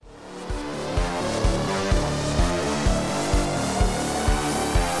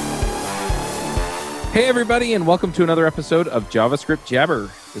Hey, everybody, and welcome to another episode of JavaScript Jabber.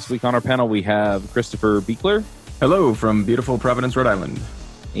 This week on our panel, we have Christopher Beekler. Hello from beautiful Providence, Rhode Island.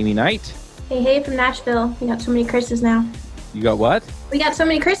 Amy Knight. Hey, from Nashville. We got so many Chris's now. You got what? We got so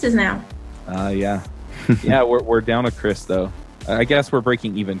many Chris's now. Yeah. Yeah, we're down a Chris, though. I guess we're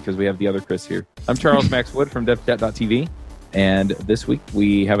breaking even because we have the other Chris here. I'm Charles Max Wood from DevChat.tv, and this week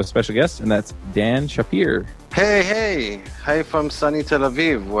we have a special guest, and that's Dan Shappir. Hey from sunny Tel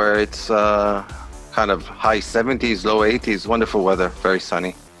Aviv, where it's kind of high 70s, low 80s, wonderful weather, very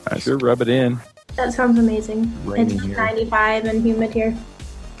sunny. Sure, rub it in. That sounds amazing. Raining It's here. 95 and humid here.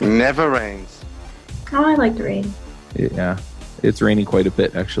 Never rains. Oh, I like the rain. Yeah, it's raining quite a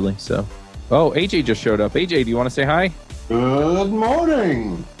bit, actually. So, AJ just showed up. AJ, do you want to say hi? Good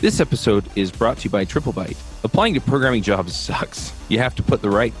morning. This episode is brought to you by TripleByte. Applying to programming jobs sucks. You have to put the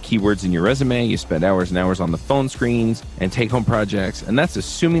right keywords in your resume, you spend hours and hours on the phone screens and take-home projects, and that's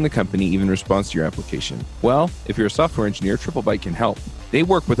assuming the company even responds to your application. Well, if you're a software engineer, TripleByte can help. They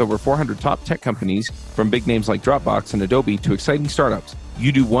work with over 400 top tech companies, from big names like Dropbox and Adobe to exciting startups.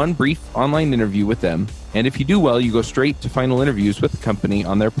 You do one brief online interview with them, and if you do well, you go straight to final interviews with the company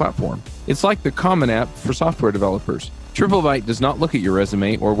on their platform. It's like the common app for software developers. TripleByte does not look at your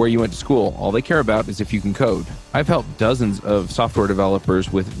resume or where you went to school. All they care about is if you can code. I've helped dozens of software developers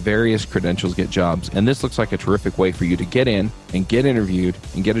with various credentials get jobs, and this looks like a terrific way for you to get in and get interviewed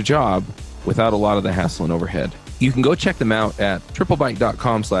and get a job without a lot of the hassle and overhead. You can go check them out at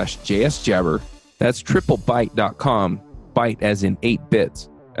triplebyte.com/JSJabber. That's triplebyte.com, byte as in 8 bits.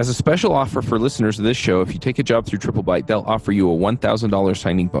 As a special offer for listeners of this show, if you take a job through TripleByte, they'll offer you a $1,000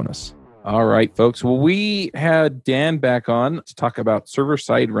 signing bonus. All right, folks. Well, we had Dan back on to talk about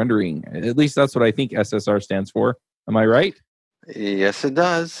server-side rendering. At least that's what I think SSR stands for. Am I right? Yes, it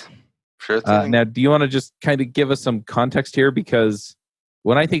does. Sure thing. Now, do you want to just kind of give us some context here? Because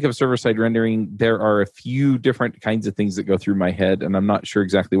when I think of server-side rendering, there are a few different kinds of things that go through my head, and I'm not sure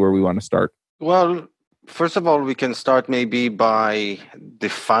exactly where we want to start. Well, first of all, we can start maybe by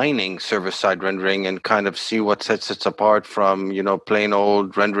defining server-side rendering and kind of see what sets it apart from, plain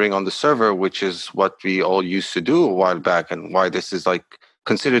old rendering on the server, which is what we all used to do a while back, and why this is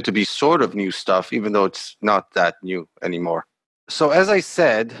considered to be sort of new stuff, even though it's not that new anymore. So as I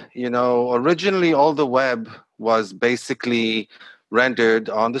said, originally all the web was basically rendered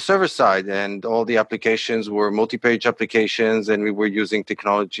on the server side, and all the applications were multi-page applications, and we were using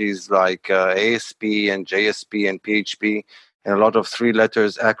technologies like ASP and JSP and PHP, and a lot of 3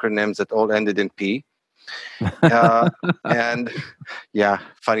 letters acronyms that all ended in P. And yeah,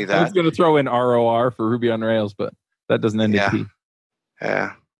 funny that. I was going to throw in ROR for Ruby on Rails, but that doesn't end in P.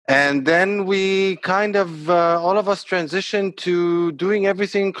 Yeah. And then we kind of, all of us transitioned to doing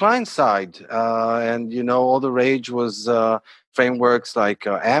everything client-side. And, all the rage was frameworks like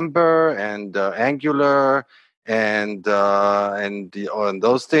Amber and Angular and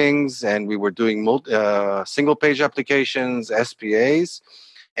those things. And we were doing single-page applications, SPAs.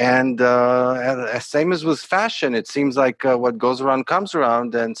 And same as with fashion, it seems like what goes around comes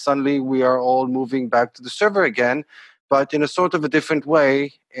around. And suddenly we are all moving back to the server again, but in a sort of a different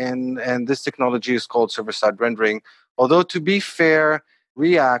way. And this technology is called server-side rendering. Although, to be fair,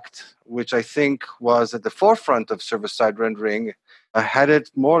 React, which I think was at the forefront of server-side rendering, had it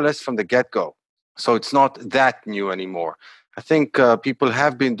more or less from the get-go. So it's not that new anymore. I think people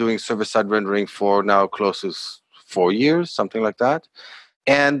have been doing server-side rendering for now close to 4 years, something like that.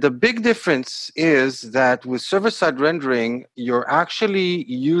 And the big difference is that with server-side rendering, you're actually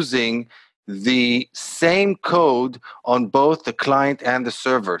using the same code on both the client and the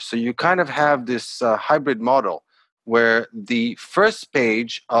server. So you kind of have this hybrid model where the first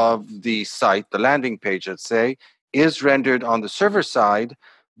page of the site, the landing page, let's say, is rendered on the server side,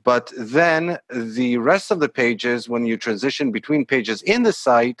 but then the rest of the pages, when you transition between pages in the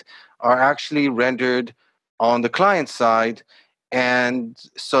site, are actually rendered on the client side. And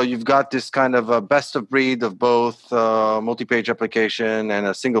so you've got this kind of a best of breed of both multi-page application and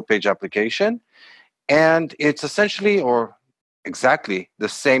a single-page application. And it's essentially, or exactly, the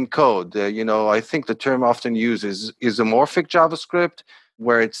same code. I think the term often used is isomorphic JavaScript,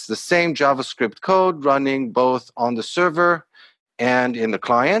 where it's the same JavaScript code running both on the server and in the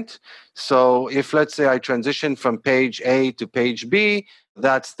client. So if, let's say, I transition from page A to page B,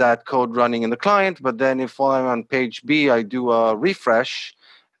 that's that code running in the client. But then if while I'm on page B, I do a refresh,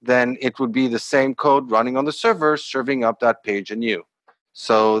 then it would be the same code running on the server, serving up that page anew.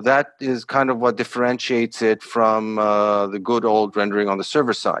 So that is kind of what differentiates it from the good old rendering on the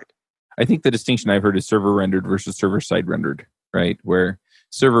server side. I think the distinction I've heard is server rendered versus server-side rendered, right? Where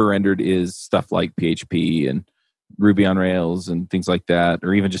server rendered is stuff like PHP and Ruby on Rails and things like that,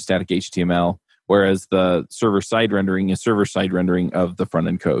 or even just static HTML. whereas the server-side rendering is server-side rendering of the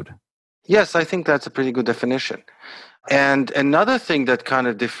front-end code. Yes, I think that's a pretty good definition. And another thing that kind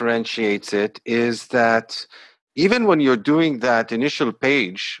of differentiates it is that even when you're doing that initial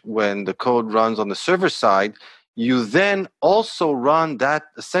page, when the code runs on the server side, you then also run that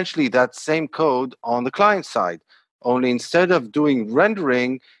essentially that same code on the client side. Only instead of doing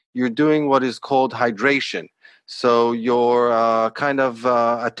rendering, you're doing what is called hydration. So you're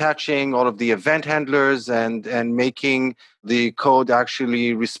attaching all of the event handlers and making the code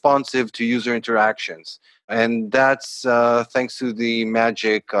actually responsive to user interactions. And that's thanks to the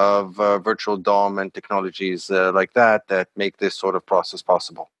magic of virtual DOM and technologies like that make this sort of process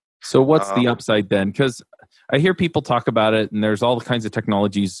possible. So what's the upside then? Because I hear people talk about it, and there's all kinds of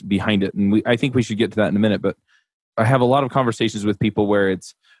technologies behind it. And I think we should get to that in a minute. But I have a lot of conversations with people where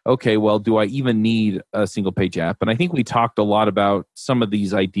it's, okay, well, do I even need a single page app? And I think we talked a lot about some of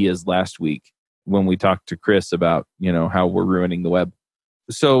these ideas last week when we talked to Chris about, how we're ruining the web.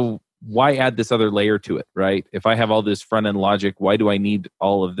 So why add this other layer to it, right? If I have all this front end logic, why do I need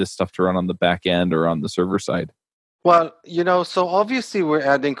all of this stuff to run on the back end or on the server side? Well, so obviously we're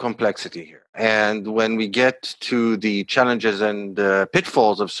adding complexity here. And when we get to the challenges and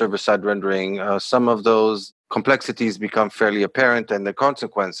pitfalls of server-side rendering, some of those complexities become fairly apparent and the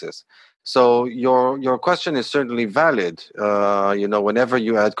consequences. So your question is certainly valid. Whenever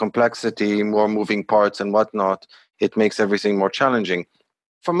you add complexity, more moving parts and whatnot, it makes everything more challenging.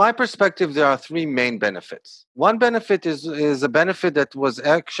 From my perspective, there are three main benefits. One benefit is a benefit that was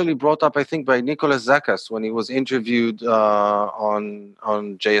actually brought up, I think, by Nicholas Zakas when he was interviewed on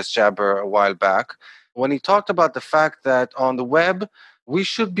JSJ a while back, when he talked about the fact that on the web, we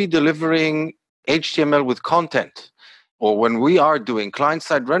should be delivering HTML with content. Or when we are doing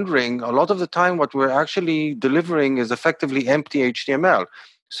client-side rendering, a lot of the time what we're actually delivering is effectively empty HTML.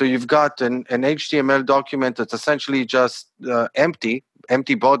 So you've got an HTML document that's essentially just empty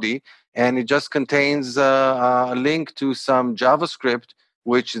body, and it just contains a link to some JavaScript,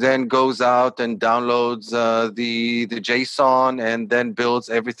 which then goes out and downloads the JSON and then builds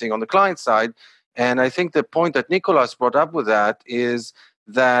everything on the client side. And I think the point that Nicolas brought up with that is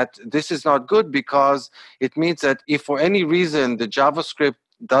that this is not good, because it means that if for any reason the JavaScript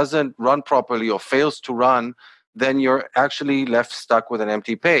doesn't run properly or fails to run, then you're actually left stuck with an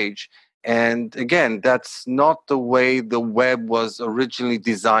empty page. And again, that's not the way the web was originally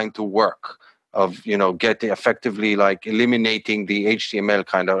designed to work, of, getting effectively like eliminating the HTML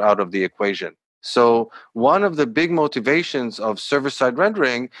kind of out of the equation. So one of the big motivations of server-side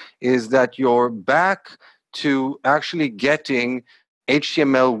rendering is that you're back to actually getting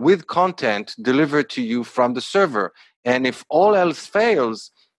HTML with content delivered to you from the server. And if all else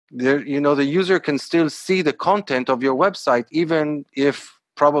fails, the user can still see the content of your website, even if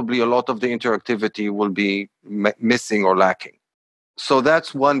probably a lot of the interactivity will be missing or lacking. So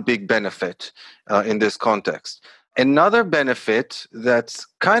that's one big benefit in this context. Another benefit that's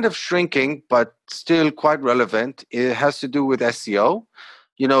kind of shrinking, but still quite relevant, it has to do with SEO.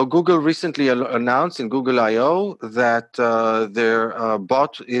 Google recently announced in Google I/O that their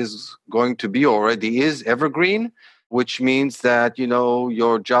bot is going to be, already is, evergreen, which means that,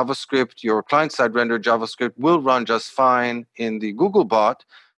 your JavaScript, your client-side rendered JavaScript will run just fine in the Google bot,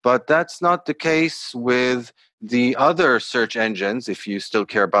 but that's not the case with the other search engines, if you still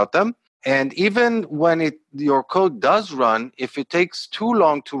care about them. And even when your code does run, if it takes too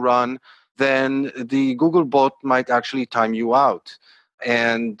long to run, then the Google bot might actually time you out.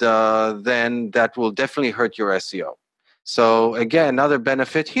 And then that will definitely hurt your SEO. So again, another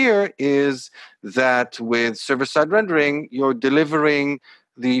benefit here is that with server-side rendering, you're delivering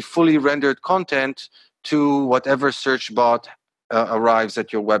the fully rendered content to whatever search bot arrives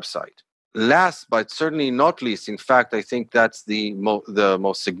at your website. Last, but certainly not least, in fact, I think that's the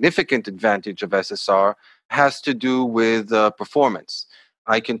most significant advantage of SSR, has to do with performance.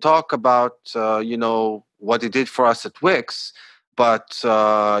 I can talk about, what it did for us at Wix, but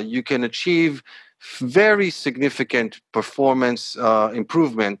you can achieve very significant performance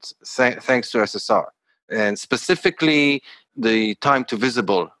improvement thanks to SSR, and specifically the time to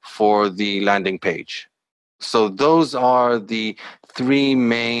visible for the landing page. So those are the three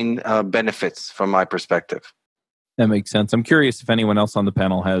main benefits from my perspective. That makes sense. I'm curious if anyone else on the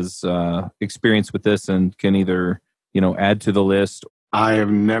panel has experience with this and can either, add to the list. I have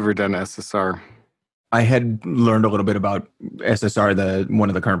never done SSR. I had learned a little bit about SSR. One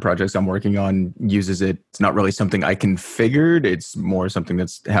of the current projects I'm working on uses it. It's not really something I configured. It's more something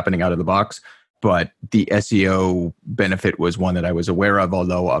that's happening out of the box. But the SEO benefit was one that I was aware of,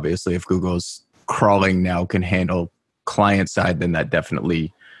 although obviously if Google's crawling now can handle client side, then that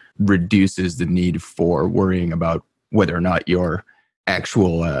definitely reduces the need for worrying about whether or not your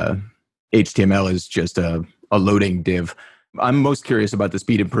actual HTML is just a loading div. I'm most curious about the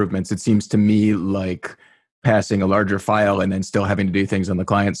speed improvements. It seems to me like passing a larger file and then still having to do things on the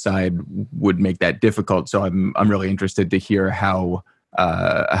client side would make that difficult. So I'm really interested to hear how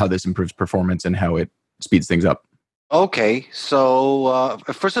this improves performance and how it speeds things up. Okay, so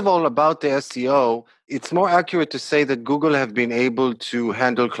first of all, about the SEO, it's more accurate to say that Google have been able to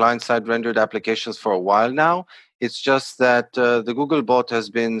handle client-side rendered applications for a while now. It's just that the Google bot has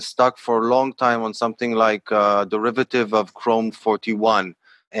been stuck for a long time on something like derivative of Chrome 41.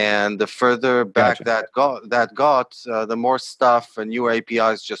 And the further back that got, the more stuff and newer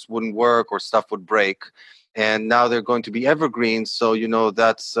APIs just wouldn't work or stuff would break. And now they're going to be evergreen. So,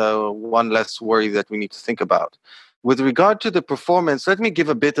 that's one less worry that we need to think about. With regard to the performance, let me give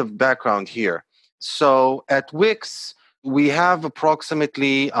a bit of background here. So at Wix, we have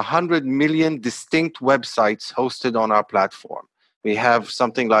approximately 100 million distinct websites hosted on our platform. We have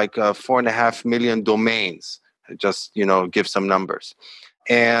something like 4.5 million domains, just, give some numbers.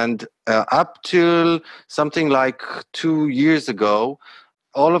 And up till something like 2 years ago,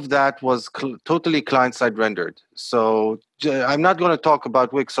 all of that was totally client-side rendered. So I'm not going to talk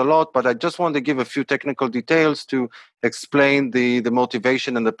about Wix a lot, but I just want to give a few technical details to explain the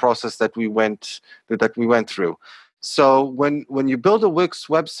motivation and the process that we went through. So when you build a Wix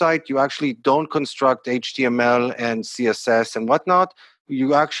website, you actually don't construct HTML and CSS and whatnot.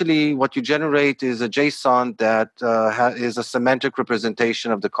 What you generate is a JSON that is a semantic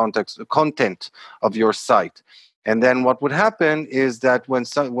representation of the content of your site. And then what would happen is that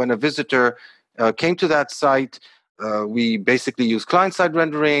when a visitor came to that site, we basically use client-side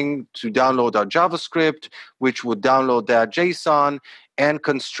rendering to download our JavaScript, which would download that JSON and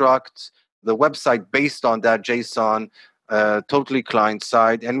construct the website based on that JSON, totally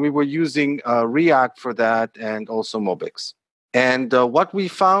client-side. And we were using React for that and also Mobix. And what we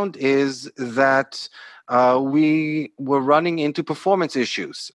found is that we were running into performance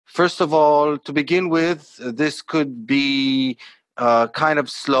issues. First of all, to begin with, this could be kind of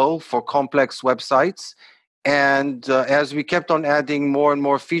slow for complex websites. And as we kept on adding more and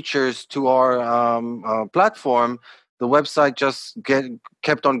more features to our platform, the website just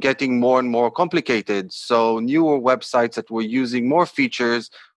kept on getting more and more complicated. So newer websites that were using more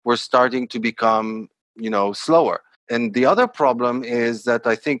features were starting to become, slower. And the other problem is that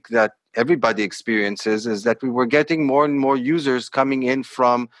I think that everybody experiences is that we were getting more and more users coming in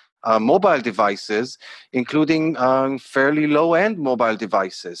from mobile devices, including fairly low-end mobile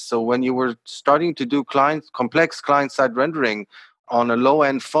devices. So when you were starting to do complex client-side rendering on a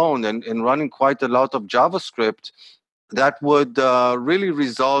low-end phone and running quite a lot of JavaScript, that would really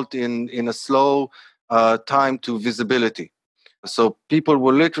result in a slow time to visibility. So people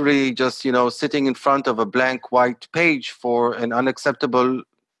were literally just, sitting in front of a blank white page for an unacceptable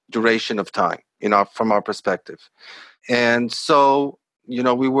duration of time, from our perspective. And so,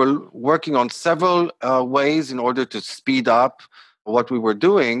 we were working on several ways in order to speed up what we were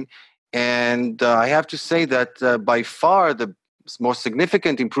doing. And I have to say that by far the most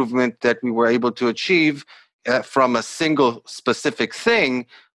significant improvement that we were able to achieve from a single specific thing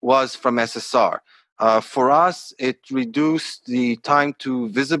was from SSR. For us, it reduced the time to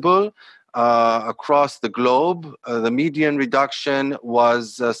visible across the globe. The median reduction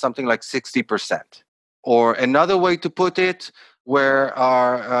was something like 60%. Or another way to put it, where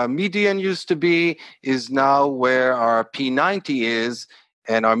our median used to be is now where our P90 is,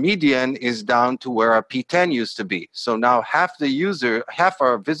 and our median is down to where our P10 used to be. So now half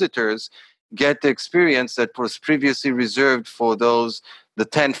our visitors get the experience that was previously reserved for the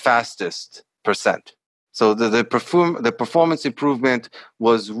 10 fastest %. So the performance improvement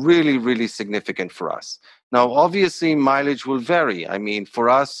was really, really significant for us. Now, obviously, mileage will vary. I mean, for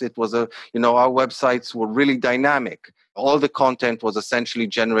us, it was our websites were really dynamic. All the content was essentially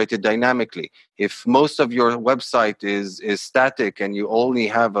generated dynamically. If most of your website is static and you only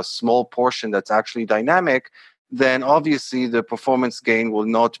have a small portion that's actually dynamic, then obviously the performance gain will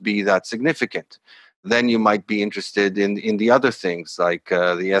not be that significant. Then you might be interested in the other things like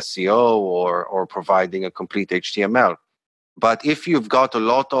the SEO or providing a complete HTML. But if you've got a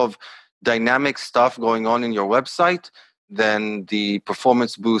lot of dynamic stuff going on in your website, then the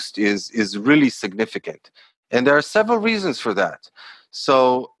performance boost is really significant. And there are several reasons for that.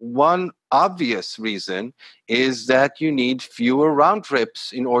 So one obvious reason is that you need fewer round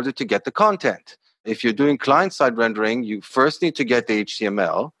trips in order to get the content. If you're doing client-side rendering, you first need to get the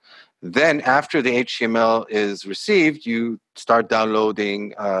HTML. Then after the HTML is received, you start downloading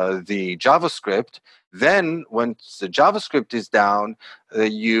the JavaScript. Then once the JavaScript is down,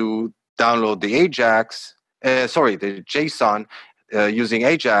 you download the the JSON using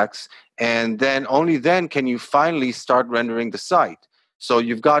Ajax, and then only then can you finally start rendering the site. So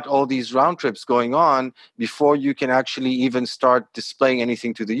you've got all these round trips going on before you can actually even start displaying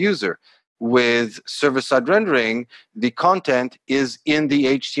anything to the user. With server-side rendering, the content is in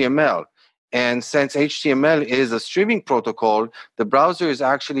the HTML. And since HTML is a streaming protocol, the browser is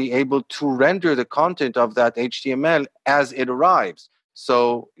actually able to render the content of that HTML as it arrives.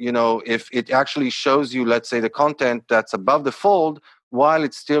 So, if it actually shows you, let's say, the content that's above the fold, while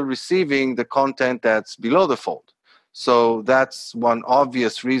it's still receiving the content that's below the fold. So that's one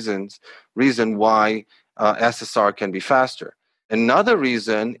obvious reason why SSR can be faster. Another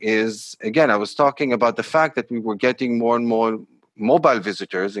reason is, again, I was talking about the fact that we were getting more and more mobile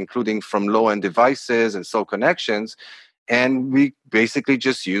visitors, including from low-end devices and slow connections, and we basically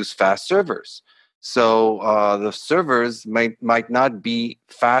just use fast servers. So the servers might not be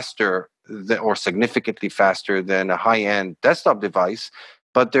faster or significantly faster than a high-end desktop device,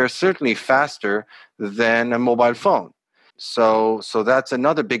 but they're certainly faster than a mobile phone. So that's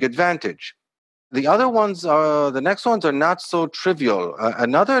another big advantage. The next ones are not so trivial.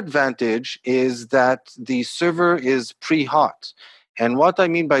 Another advantage is that the server is pre-hot. And what I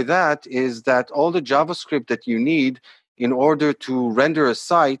mean by that is that all the JavaScript that you need in order to render a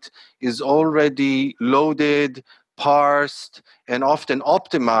site is already loaded, parsed, and often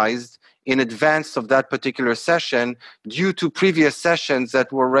optimized in advance of that particular session due to previous sessions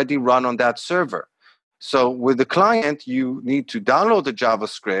that were already run on that server. So with the client, you need to download the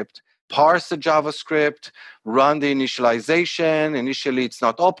JavaScript, parse the JavaScript, run the initialization. Initially, it's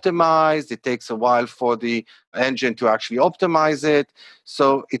not optimized. It takes a while for the engine to actually optimize it.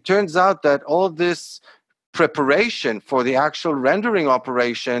 So it turns out that all this preparation for the actual rendering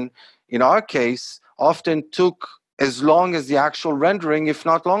operation, in our case, often took as long as the actual rendering, if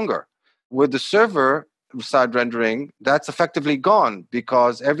not longer. With the server-side rendering, that's effectively gone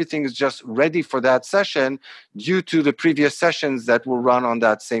because everything is just ready for that session due to the previous sessions that will run on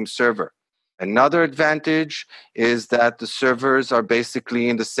that same server. Another advantage is that the servers are basically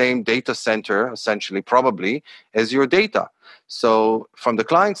in the same data center, essentially, probably, as your data. So from the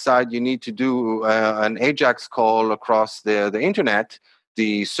client side, you need to do an Ajax call across the internet.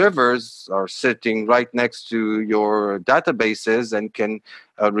 The servers are sitting right next to your databases and can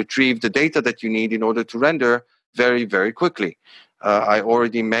retrieve the data that you need in order to render very, very quickly. I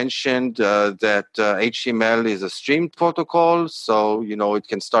already mentioned that HTML is a streamed protocol, so it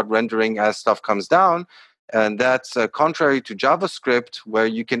can start rendering as stuff comes down. And that's contrary to JavaScript, where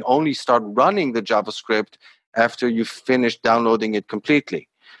you can only start running the JavaScript after you've finished downloading it completely.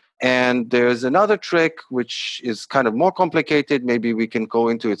 And there's another trick, which is kind of more complicated. Maybe we can go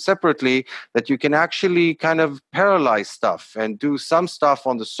into it separately, that you can actually kind of parallelize stuff and do some stuff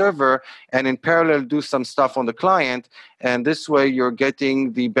on the server and in parallel do some stuff on the client. And this way you're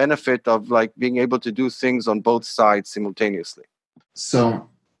getting the benefit of being able to do things on both sides simultaneously. So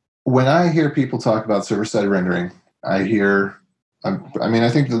when I hear people talk about server-side rendering, I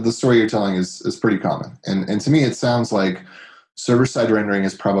think that the story you're telling is pretty common. And to me, it sounds like server-side rendering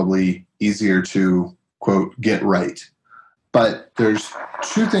is probably easier to, quote, get right. But there's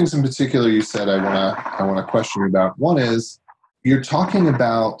two things in particular you said I want to question you about. One is you're talking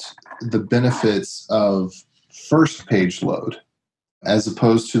about the benefits of first page load as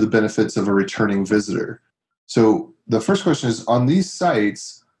opposed to the benefits of a returning visitor. So the first question is, on these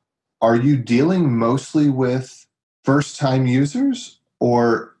sites, are you dealing mostly with first-time users,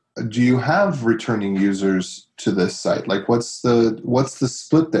 or do you have returning users to this site? What's the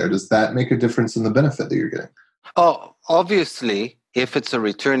split there? Does that make a difference in the benefit that you're getting? Oh, obviously, if it's a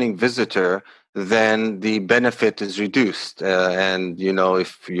returning visitor, then the benefit is reduced. And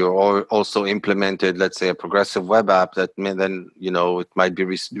if you're also implemented, let's say, a progressive web app, then it might be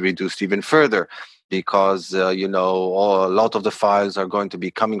reduced even further because a lot of the files are going to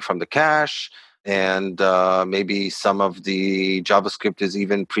be coming from the cache. And maybe some of the JavaScript is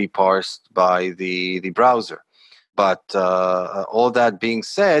even pre-parsed by the browser. But all that being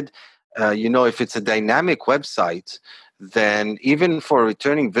said, if it's a dynamic website, then even for a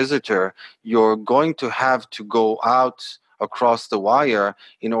returning visitor, you're going to have to go out across the wire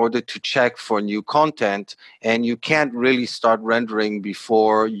in order to check for new content. And you can't really start rendering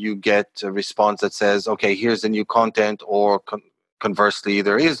before you get a response that says, okay, here's the new content, or conversely,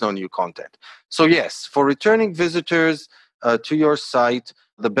 there is no new content. So yes, for returning visitors to your site,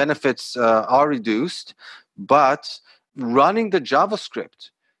 the benefits are reduced, but running the JavaScript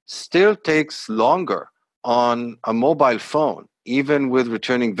still takes longer on a mobile phone, even with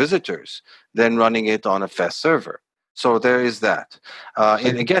returning visitors, than running it on a fast server. So there is that.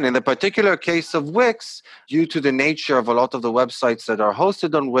 And again, in the particular case of Wix, due to the nature of a lot of the websites that are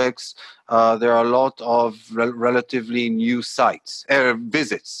hosted on Wix, there are a lot of relatively new sites,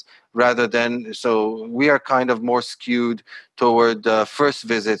 visits, rather than, so we are kind of more skewed toward first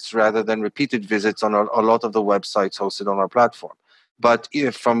visits rather than repeated visits on a lot of the websites hosted on our platform. But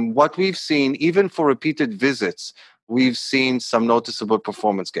from what we've seen, even for repeated visits, we've seen some noticeable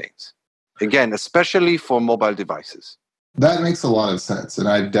performance gains. Again, especially for mobile devices. That makes a lot of sense. And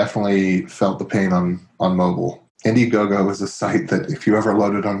I've definitely felt the pain on mobile. Indiegogo is a site that if you ever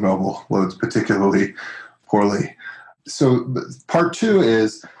load it on mobile, loads particularly poorly. So part two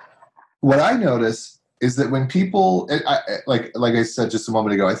is, what I notice is that when people, like I said just a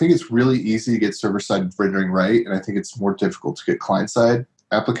moment ago, I think it's really easy to get server-side rendering right, and I think it's more difficult to get client-side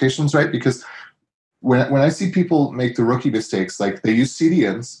applications right, because when I see people make the rookie mistakes, like they use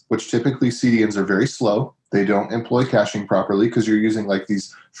CDNs, which typically CDNs are very slow. They don't employ caching properly because you're using like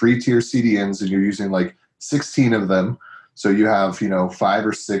these free tier CDNs and you're using like 16 of them. So you have, 5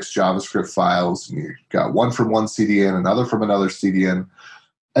 or 6 JavaScript files, and you've got one from one CDN, another from another CDN.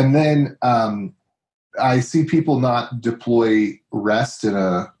 And then I see people not deploy REST in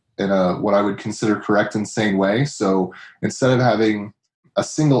a what I would consider correct and sane way. So instead of having a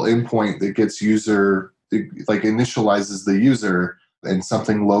single endpoint that gets initializes the user and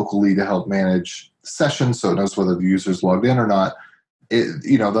something locally to help manage sessions, so it knows whether the user's logged in or not,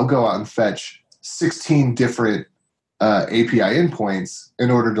 they'll go out and fetch 16 different API endpoints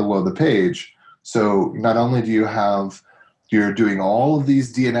in order to load the page. So not only you're doing all of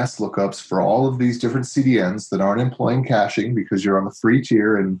these DNS lookups for all of these different CDNs that aren't employing caching because you're on the free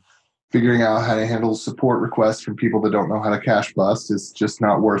tier, and figuring out how to handle support requests from people that don't know how to cache bust is just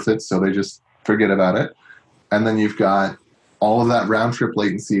not worth it, so they just forget about it. And then you've got all of that round-trip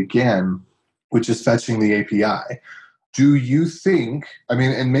latency again, which is fetching the API. Do you think,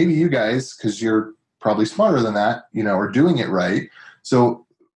 and maybe you guys, because you're probably smarter than that, are doing it right. So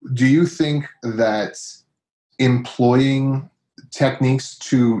do you think that employing techniques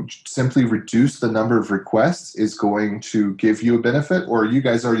to simply reduce the number of requests is going to give you a benefit, or are you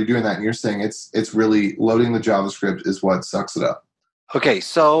guys already doing that and you're saying it's really loading the JavaScript is what sucks it up? Okay,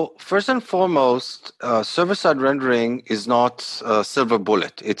 so first and foremost, server-side rendering is not a silver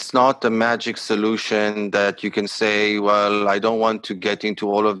bullet. It's not a magic solution that you can say, well, I don't want to get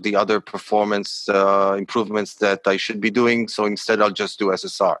into all of the other performance improvements that I should be doing, so instead I'll just do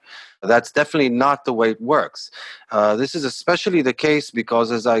SSR. That's definitely not the way it works. This is especially the case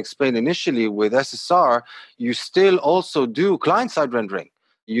because, as I explained initially, with SSR, you still also do client-side rendering.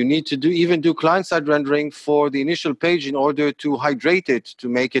 You need to do client-side rendering for the initial page in order to hydrate it, to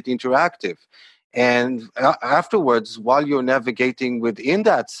make it interactive. And afterwards, while you're navigating within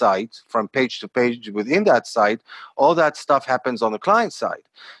that site, from page to page within that site, all that stuff happens on the client side.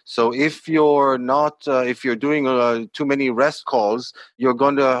 So if you're doing too many REST calls, you're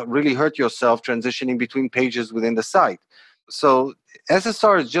going to really hurt yourself transitioning between pages within the site. So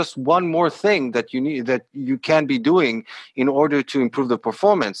SSR is just one more thing that you can be doing in order to improve the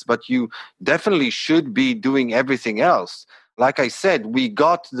performance, but you definitely should be doing everything else. Like I said, we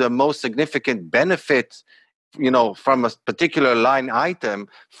got the most significant benefit, from a particular line item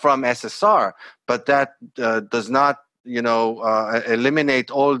from SSR, but that does not, eliminate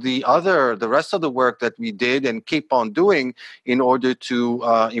all the rest of the work that we did and keep on doing in order to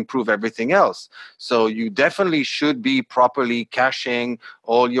improve everything else. So you definitely should be properly caching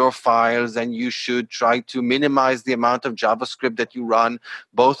all your files, and you should try to minimize the amount of JavaScript that you run,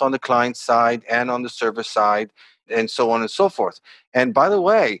 both on the client side and on the server side, and so on and so forth. And by the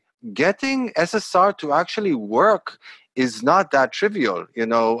way, getting SSR to actually work is not that trivial.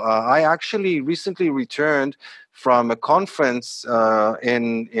 I actually recently returned from a conference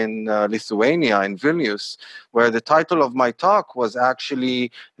in Lithuania, in Vilnius, where the title of my talk was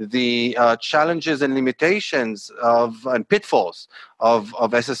actually the challenges and limitations and pitfalls of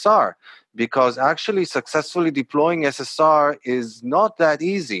SSR. Because actually successfully deploying SSR is not that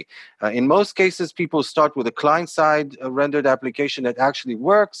easy. In most cases, people start with a client-side rendered application that actually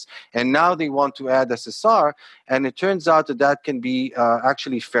works, and now they want to add SSR, and it turns out that can be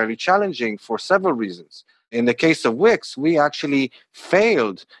actually fairly challenging for several reasons. In the case of Wix, we actually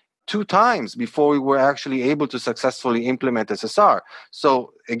failed 2 times before we were actually able to successfully implement SSR.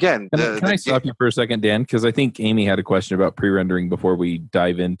 So again, can I stop you for a second, Dan? Because I think Amy had a question about pre-rendering before we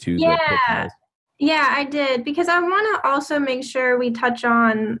dive into the pitfalls. Yeah, I did, because I want to also make sure we touch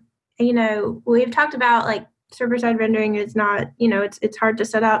on, we've talked about like server-side rendering is not, it's hard to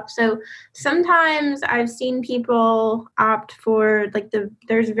set up. So sometimes I've seen people opt for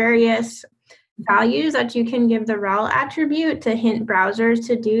there's various values that you can give the rel attribute to hint browsers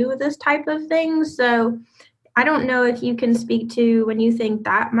to do this type of thing. So I don't know if you can speak to when you think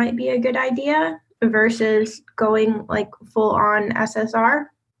that might be a good idea versus going like full on SSR.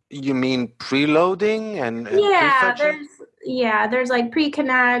 You mean preloading and Yeah, prefetching? there's like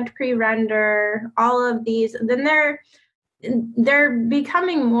pre-connect, pre-render, all of these. Then they're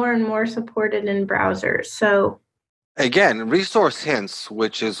becoming more and more supported in browsers. So Again, resource hints,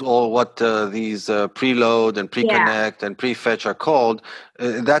 which is all what these preload and yeah, pre-connect and prefetch are called,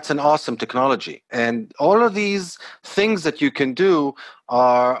 that's an awesome technology. And all of these things that you can do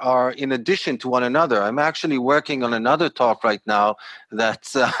are in addition to one another. I'm actually working on another talk right now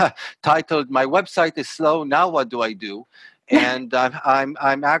that's titled "My website is slow. Now what do I do?" And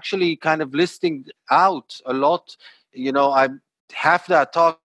I'm actually kind of listing out a lot. I'm half that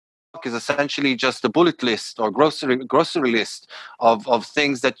talk is essentially just a bullet list or grocery list of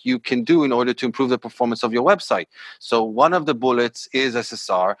things that you can do in order to improve the performance of your website. So one of the bullets is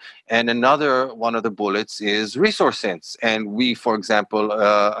SSR, and another one of the bullets is resource hints. And we, for example,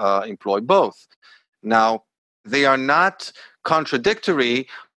 employ both. Now, they are not contradictory.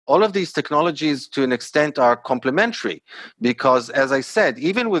 All of these technologies, to an extent, are complementary because, as I said,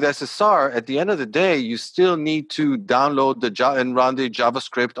 even with SSR, at the end of the day, you still need to download and run the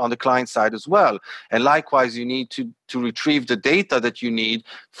JavaScript on the client side as well. And likewise, you need to retrieve the data that you need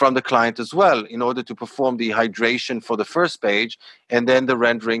from the client as well in order to perform the hydration for the first page and then the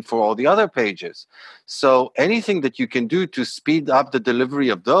rendering for all the other pages. So anything that you can do to speed up the delivery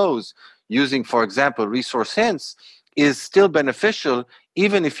of those using, for example, resource hints is still beneficial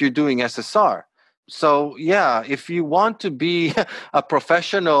even if you're doing SSR. So yeah, if you want to be a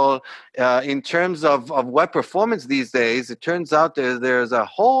professional in terms of web performance these days, it turns out there's a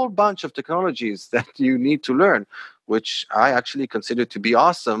whole bunch of technologies that you need to learn, which I actually consider to be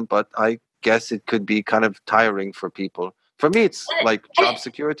awesome, but I guess it could be kind of tiring for people. For me, it's like job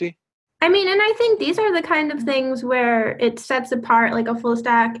security. I mean, and I think these are the kind of things where it sets apart like a full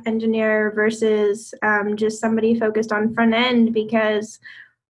stack engineer versus just somebody focused on front end, because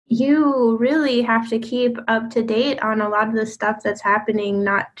you really have to keep up to date on a lot of the stuff that's happening,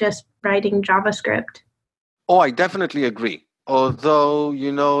 not just writing JavaScript. Oh, I definitely agree. Although,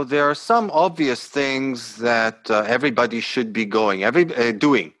 there are some obvious things that everybody should be doing.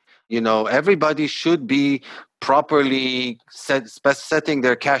 Everybody should be properly setting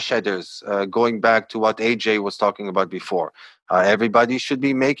their cache headers, going back to what AJ was talking about before. Everybody should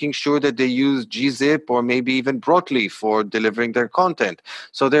be making sure that they use gzip or maybe even broadleaf for delivering their content.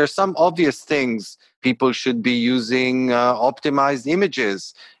 So there are some obvious things people should be using, optimized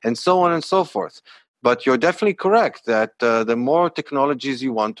images, and so on and so forth. But you're definitely correct that the more technologies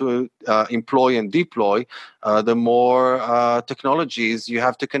you want to employ and deploy, the more technologies you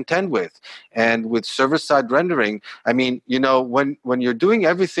have to contend with. And with server-side rendering, I mean, when you're doing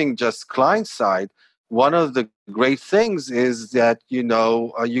everything just client-side, one of the great things is that,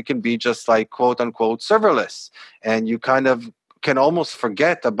 you can be just like quote-unquote serverless. And you kind of can almost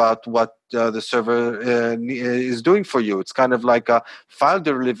forget about what the server is doing for you. It's kind of like a file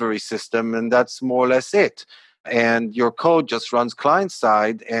delivery system, and that's more or less it. And your code just runs client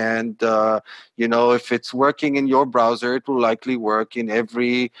side, and if it's working in your browser, it will likely work in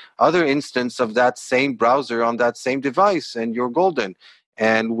every other instance of that same browser on that same device, and you're golden.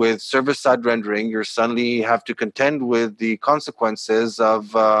 And with server-side rendering, you suddenly have to contend with the consequences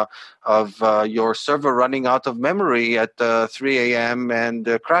of your server running out of memory at 3 a.m.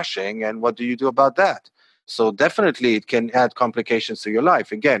 and crashing. And what do you do about that? So definitely it can add complications to your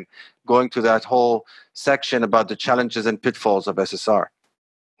life. Again, going to that whole section about the challenges and pitfalls of SSR,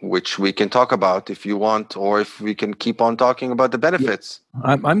 which we can talk about if you want, or if we can keep on talking about the benefits.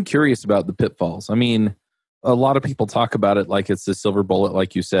 Yeah. I'm curious about the pitfalls. I mean, a lot of people talk about it like it's the silver bullet,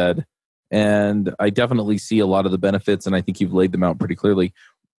 like you said. And I definitely see a lot of the benefits, and I think you've laid them out pretty clearly.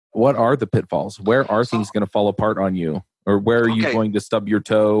 What are the pitfalls? Where are things going to fall apart on you? Or where are you going to stub your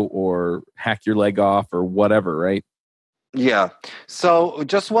toe or hack your leg off or whatever, right? Yeah. So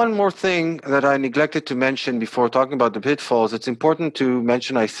just one more thing that I neglected to mention before talking about the pitfalls. It's important to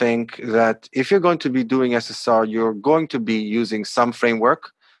mention, I think, that if you're going to be doing SSR, you're going to be using some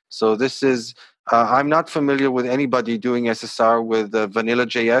framework. So this is, I'm not familiar with anybody doing SSR with vanilla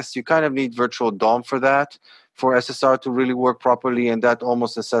JS. You kind of need virtual DOM for that, for SSR to really work properly. And that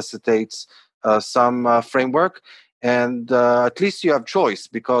almost necessitates some framework. And at least you have choice,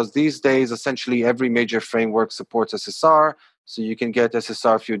 because these days, essentially every major framework supports SSR. So you can get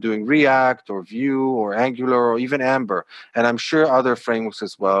SSR if you're doing React or Vue or Angular or even Amber. And I'm sure other frameworks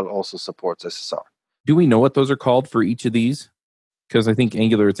as well also supports SSR. Do we know what those are called for each of these? Because I think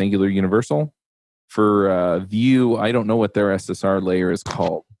Angular, it's Angular Universal. For Vue, I don't know what their SSR layer is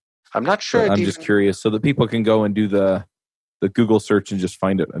called. I'm not sure. I'm just curious so that people can go and do the Google search and just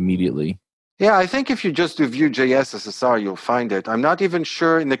find it immediately. Yeah, I think if you just do Vue.js SSR, you'll find it. I'm not even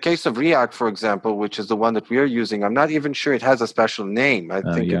sure, in the case of React, for example, which is the one that we are using, I'm not even sure it has a special name. I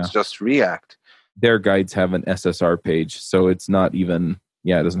think it's just React. Their guides have an SSR page, so it's not even,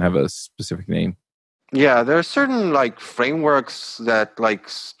 it doesn't have a specific name. Yeah, there are certain frameworks that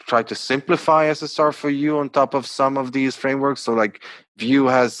try to simplify SSR for you on top of some of these frameworks. So Vue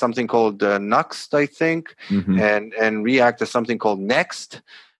has something called Nuxt, I think, and React has something called Next,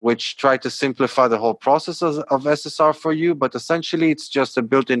 which try to simplify the whole process of SSR for you. But essentially, it's just a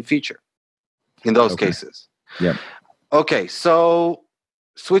built-in feature in those cases. Yeah. Okay, so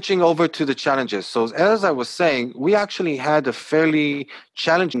switching over to the challenges. So as I was saying, we actually had a fairly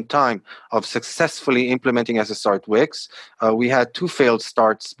challenging time of successfully implementing SSR at Wix. We had 2 failed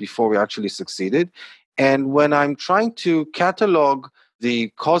starts before we actually succeeded. And when I'm trying to catalog the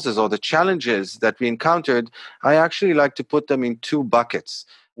causes or the challenges that we encountered, I actually like to put them in 2 buckets.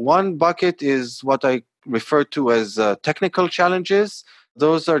 One bucket is what I refer to as technical challenges.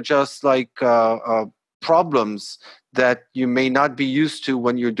 Those are just problems that you may not be used to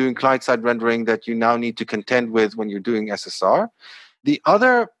when you're doing client-side rendering that you now need to contend with when you're doing SSR. The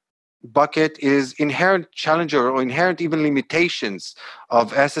other bucket is inherent challenges or inherent even limitations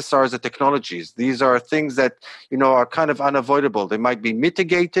of SSR as a technologies. These are things that are kind of unavoidable. They might be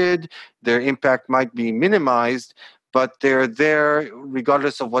mitigated, their impact might be minimized, but they're there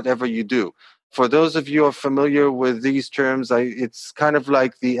regardless of whatever you do. For those of you who are familiar with these terms, it's kind of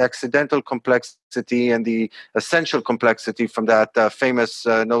like the accidental complexity and the essential complexity from that famous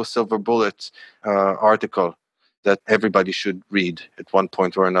No Silver Bullet article that everybody should read at one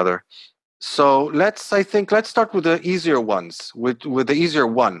point or another. So let's start with the easier ones, with the easier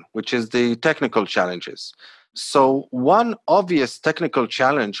one, which is the technical challenges. So one obvious technical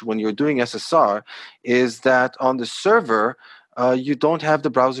challenge when you're doing SSR is that on the server, you don't have the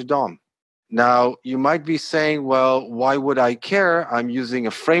browser DOM. Now, you might be saying, well, why would I care? I'm using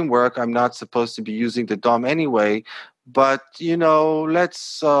a framework. I'm not supposed to be using the DOM anyway. But,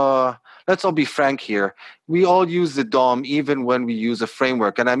 let's all be frank here. We all use the DOM even when we use a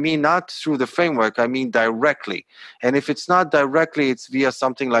framework. And I mean not through the framework, I mean directly. And if it's not directly, it's via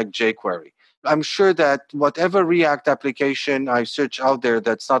something like jQuery. I'm sure that whatever React application I search out there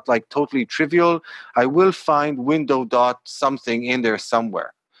that's not totally trivial, I will find window dot something in there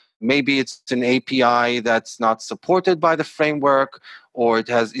somewhere. Maybe it's an API that's not supported by the framework, or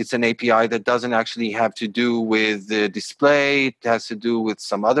it's an API that doesn't actually have to do with the display. It has to do with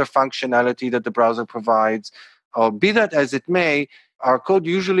some other functionality that the browser provides. Be that as it may, our code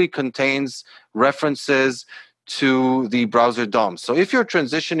usually contains references to the browser DOM. So if you're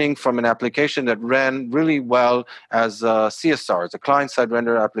transitioning from an application that ran really well as a CSR, as a client-side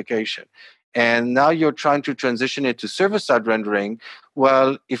render application, and now you're trying to transition it to server-side rendering,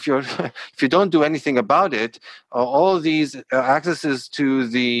 well, if you don't do anything about it, all these accesses to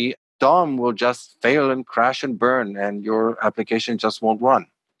the DOM will just fail and crash and burn, and your application just won't run.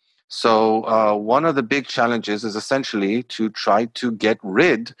 So one of the big challenges is essentially to try to get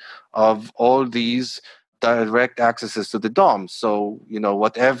rid of all these direct accesses to the DOM. So,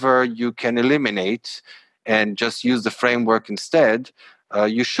 whatever you can eliminate and just use the framework instead,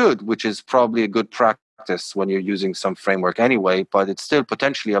 you should, which is probably a good practice when you're using some framework anyway, but it's still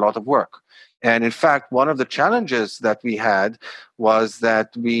potentially a lot of work. And in fact, one of the challenges that we had was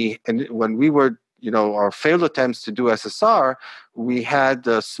that when we were, our failed attempts to do SSR, we had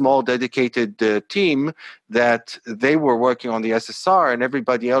a small dedicated team that they were working on the SSR, and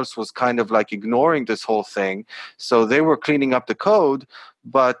everybody else was kind of ignoring this whole thing. So they were cleaning up the code,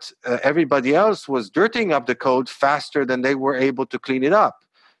 but everybody else was dirtying up the code faster than they were able to clean it up.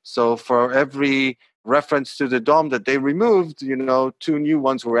 So for every reference to the DOM that they removed, 2 new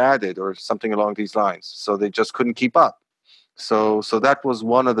ones were added or something along these lines. So they just couldn't keep up. So that was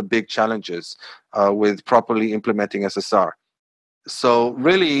one of the big challenges with properly implementing SSR. So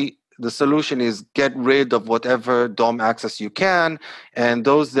really, the solution is get rid of whatever DOM access you can, and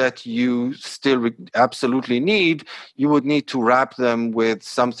those that you still absolutely need, you would need to wrap them with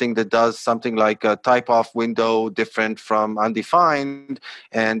something that does something like a type-off window different from undefined.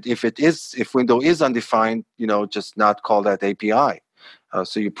 And if window is undefined, just not call that API.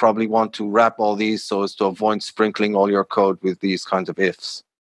 So you probably want to wrap all these so as to avoid sprinkling all your code with these kinds of ifs.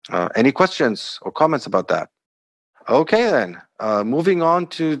 Any questions or comments about that? Okay, then. Moving on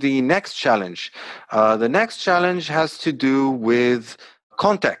to the next challenge. The next challenge has to do with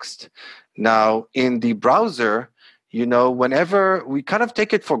context. Now, in the browser, whenever we kind of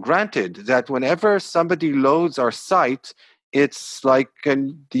take it for granted that whenever somebody loads our site, it's like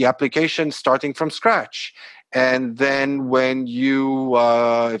the application starting from scratch. And then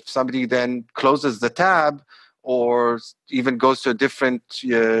if somebody then closes the tab, or even goes to a different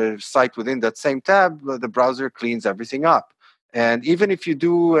site within that same tab, the browser cleans everything up. And even if you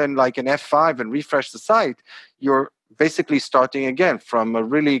do an F5 and refresh the site, you're basically starting again from a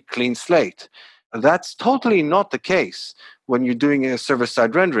really clean slate. That's totally not the case when you're doing a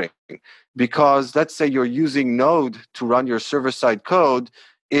server-side rendering, because let's say you're using Node to run your server-side code.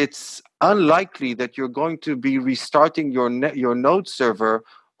 It's unlikely that you're going to be restarting your Node server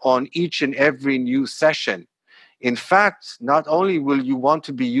on each and every new session. In fact, not only will you want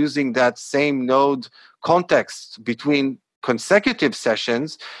to be using that same node context between consecutive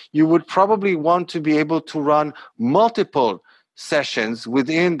sessions, you would probably want to be able to run multiple sessions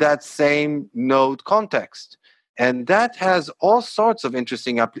within that same node context. And that has all sorts of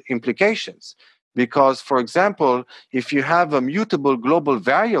interesting implications. Because, for example, if you have a mutable global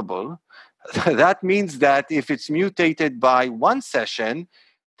variable, that means that if it's mutated by one session,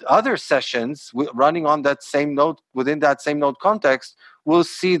 other sessions running on that same node within that same node context will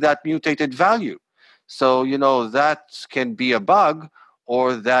see that mutated value. So, that can be a bug,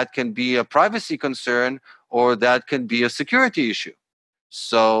 or that can be a privacy concern, or that can be a security issue.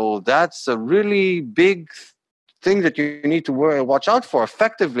 So that's a really big thing that you need to watch out for.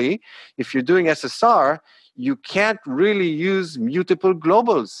 Effectively, if you're doing SSR, you can't really use mutable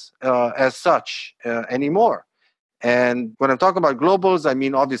globals as such anymore. And when I'm talking about globals, I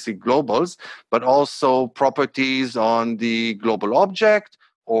mean obviously globals, but also properties on the global object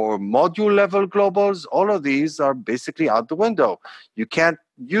or module level globals. All of these are basically out the window. You can't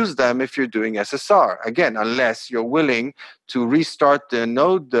use them if you're doing SSR, again, unless you're willing to restart the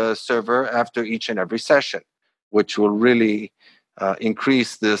node server after each and every session, which will really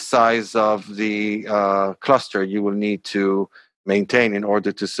increase the size of the cluster you will need to maintain in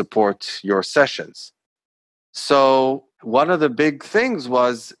order to support your sessions. So one of the big things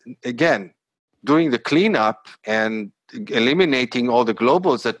was, again, doing the cleanup and eliminating all the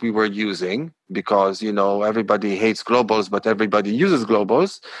globals that we were using, because, everybody hates globals, but everybody uses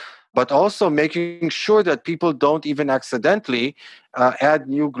globals, but also making sure that people don't even accidentally add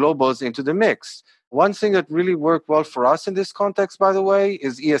new globals into the mix. One thing that really worked well for us in this context, by the way,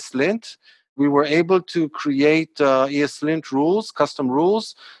 is ESLint. We were able to create ESLint rules, custom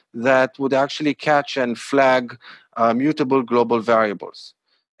rules, that would actually catch and flag mutable global variables,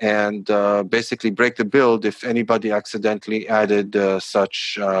 and basically break the build if anybody accidentally added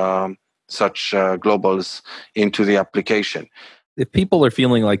such globals into the application. If people are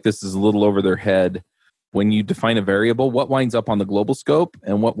feeling like this is a little over their head, when you define a variable, what winds up on the global scope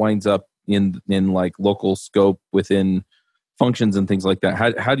and what winds up in like local scope within functions and things like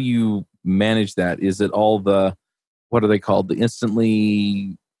that? How do you manage that? Is it all what are they called? The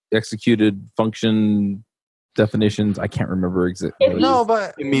instantly executed function definitions? I can't remember exactly. No,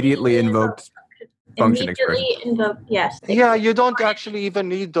 but immediately invoked function expression. Yes. Yeah, you don't actually even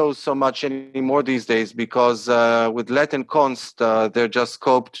need those so much anymore these days, because with let and const, they're just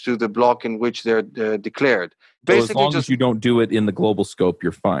scoped to the block in which they're declared. So as long as you don't do it in the global scope,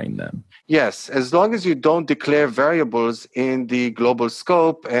 you're fine then. Yes, as long as you don't declare variables in the global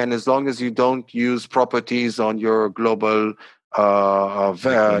scope, and as long as you don't use properties on your global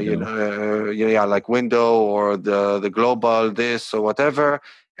like window or the global this or whatever,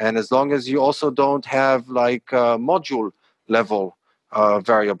 and as long as you also don't have module level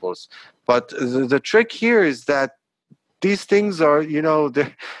variables. But the trick here is that these things are,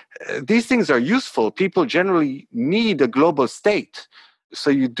 these things are useful. People generally need a global state, so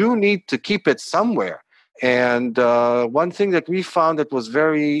you do need to keep it somewhere. And one thing that we found that was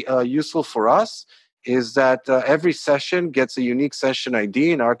very useful for us is that every session gets a unique session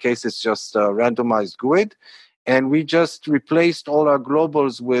ID. In our case, it's just randomized GUID. And we just replaced all our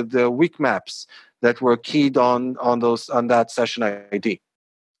globals with weak maps that were keyed on that session ID.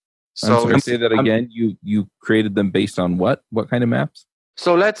 So say that again. You created them based on what kind of maps?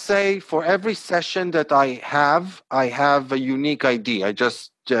 So let's say for every session that I have a unique ID. I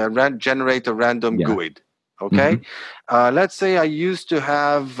just generate a random GUID. Okay. Mm-hmm. Let's say I used to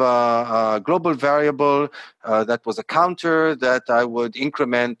have a global variable that was a counter that I would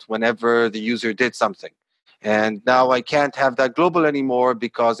increment whenever the user did something. And now I can't have that global anymore,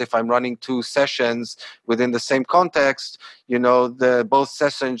 because if I'm running two sessions within the same context, both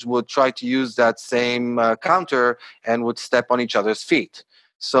sessions would try to use that same counter and would step on each other's feet.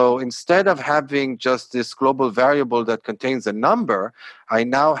 So instead of having just this global variable that contains a number, I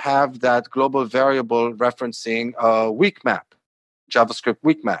now have that global variable referencing a weak map, JavaScript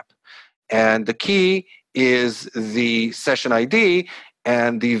weak map. And the key is the session ID,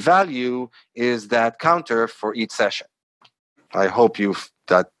 and the value is that counter for each session. I hope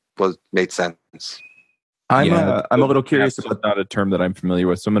that made sense. I'm a little curious about not a term that I'm familiar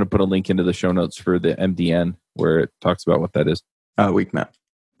with, so I'm going to put a link into the show notes for the MDN where it talks about what that is. Weak map.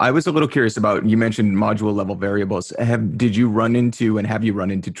 I was a little curious about, you mentioned module level variables. Did you run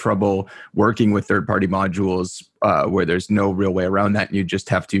into trouble working with third-party modules where there's no real way around that and you just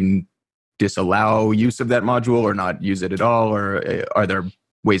have to disallow use of that module or not use it at all? Or are there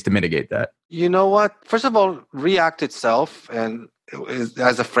ways to mitigate that? You know what? First of all, React itself and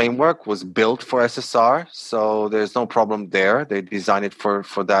as a framework was built for SSR, so there's no problem there. They designed it for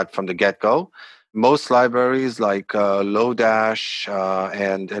that from the get-go. Most libraries like Lodash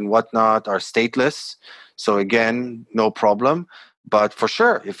and whatnot are stateless. So again, no problem. But for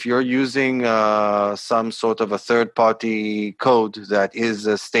sure, if you're using some sort of a third-party code that is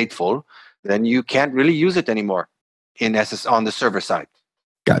stateful, then you can't really use it anymore on the server side.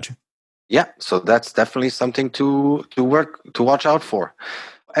 Gotcha. Yeah, so that's definitely something to watch out for.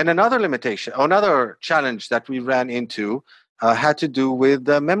 And another challenge that we ran into had to do with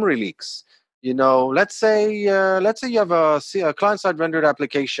memory leaks. Let's say you have a client-side rendered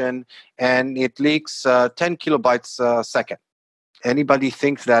application and it leaks 10 kilobytes a second. Anybody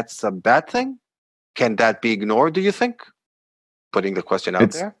think that's a bad thing? Can that be ignored, do you think? Putting the question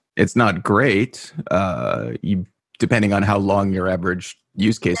out there. It's not great, depending on how long your average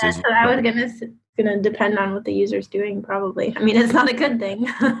use case is. So I was going to depend on what the user's doing, probably. I mean, it's not a good thing.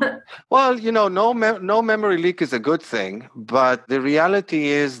 Well, no memory leak is a good thing, but the reality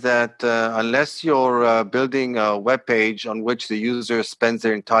is that unless you're building a web page on which the user spends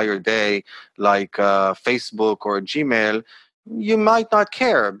their entire day, like Facebook or Gmail, you might not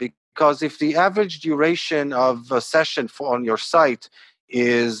care, because if the average duration of a session on your site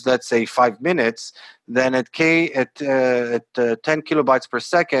is, let's say, 5 minutes, then at 10 kilobytes per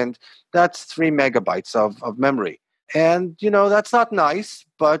second, that's 3 megabytes of memory. And, that's not nice,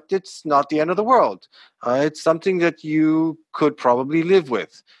 but it's not the end of the world. It's something that you could probably live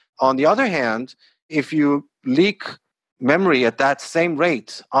with. On the other hand, if you leak memory at that same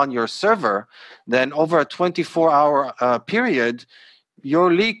rate on your server, then over a 24-hour period,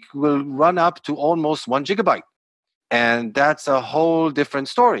 your leak will run up to almost 1 gigabyte. And that's a whole different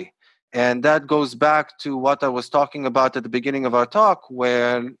story. And that goes back to what I was talking about at the beginning of our talk,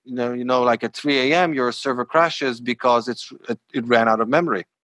 where, like at 3 a.m., your server crashes because it ran out of memory.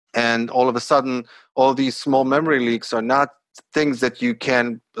 And all of a sudden, all these small memory leaks are not things that you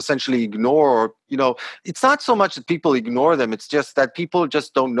can essentially ignore. It's not so much that people ignore them. It's just that people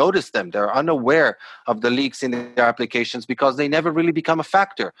just don't notice them. They're unaware of the leaks in their applications because they never really become a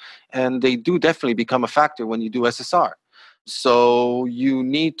factor. And they do definitely become a factor when you do SSR. So you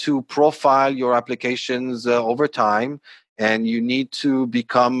need to profile your applications over time, and you need to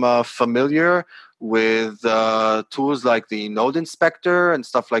become familiar with tools like the node inspector and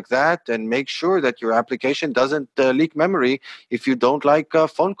stuff like that, and make sure that your application doesn't leak memory if you don't like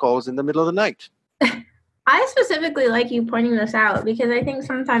phone calls in the middle of the night. I specifically like you pointing this out because I think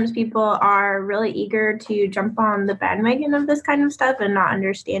sometimes people are really eager to jump on the bandwagon of this kind of stuff and not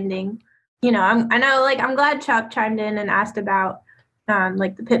understanding. I'm glad Chuck chimed in and asked about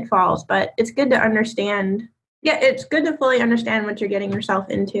the pitfalls, but it's good to understand. Yeah, it's good to fully understand what you're getting yourself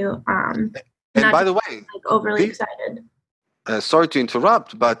into. And by the way, overly excited. Sorry to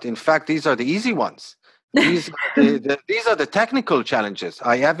interrupt, but in fact, these are the easy ones. These are the technical challenges.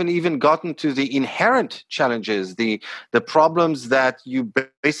 I haven't even gotten to the inherent challenges, the problems that you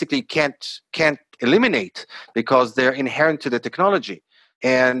basically can't eliminate because they're inherent to the technology.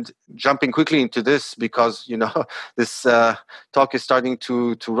 And jumping quickly into this, because this talk is starting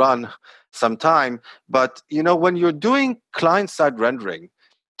to run some time. But when you're doing client-side rendering,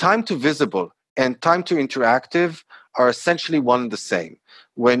 time to visible and time to interactive are essentially one and the same.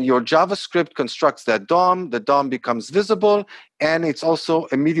 When your JavaScript constructs that DOM, the DOM becomes visible, and it's also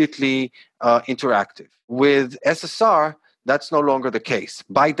immediately interactive. With SSR, that's no longer the case.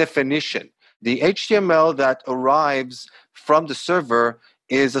 By definition, the HTML that arrives from the server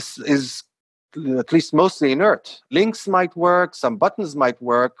is at least mostly inert. Links might work, some buttons might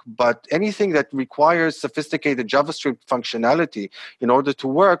work, but anything that requires sophisticated JavaScript functionality in order to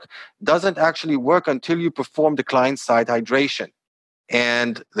work doesn't actually work until you perform the client-side hydration.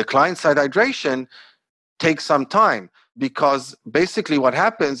 And the client-side hydration takes some time, because basically what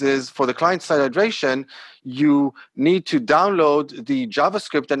happens is, for the client-side hydration, you need to download the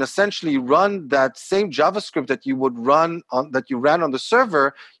JavaScript and essentially run that same JavaScript that you ran on the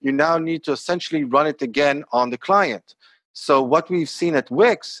server. You now need to essentially run it again on the client. So what we've seen at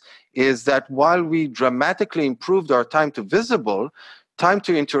Wix is that while we dramatically improved our time to visible, time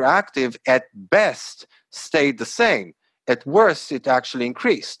to interactive at best stayed the same. At worst, it actually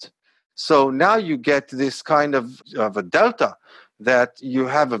increased. So now you get this kind of a delta, that you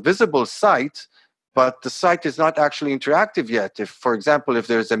have a visible site, but the site is not actually interactive yet. If, for example, if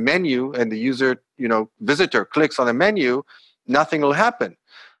there's a menu and the visitor clicks on a menu, nothing will happen.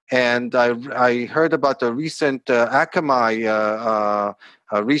 And I heard about a recent Akamai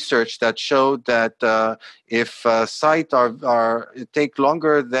research that showed that if a site take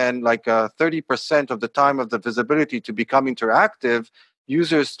longer than 30% of the time of the visibility to become interactive,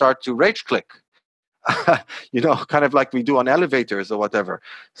 users start to rage click, kind of like we do on elevators or whatever.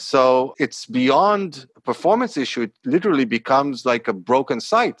 So it's beyond a performance issue. It literally becomes like a broken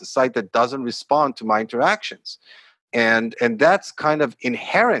site, a site that doesn't respond to my interactions. And that's kind of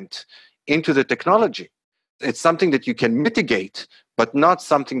inherent into the technology. It's something that you can mitigate, but not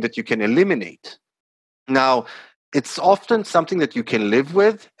something that you can eliminate. Now, it's often something that you can live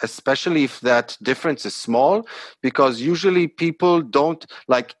with, especially if that difference is small, because usually people don't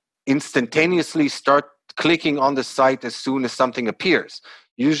instantaneously start clicking on the site as soon as something appears.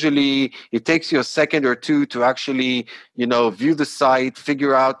 Usually it takes you a second or two to actually, view the site,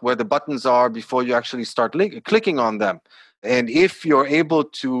 figure out where the buttons are before you actually start clicking on them. And if you're able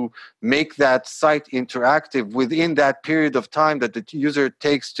to make that site interactive within that period of time that the user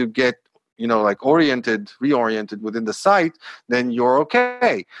takes to get reoriented within the site, then you're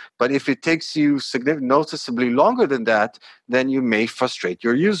okay. But if it takes you noticeably longer than that, then you may frustrate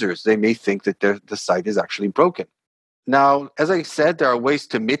your users. They may think that the site is actually broken. Now, as I said, there are ways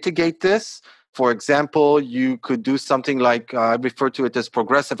to mitigate this. For example, you could do something like, I refer to it as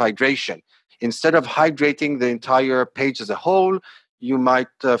progressive hydration. Instead of hydrating the entire page as a whole, you might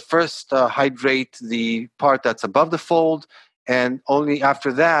first hydrate the part that's above the fold, and only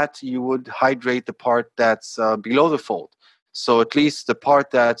after that, you would hydrate the part that's below the fold. So at least the part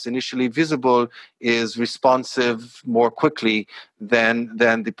that's initially visible is responsive more quickly than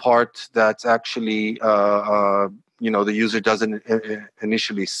the part that's actually, the user doesn't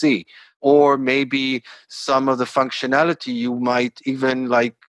initially see. Or maybe some of the functionality, you might even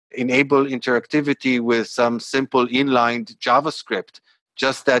enable interactivity with some simple inlined JavaScript,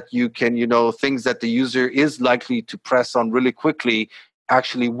 just that you can, things that the user is likely to press on really quickly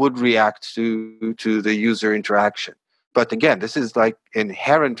actually would react to the user interaction. But again, this is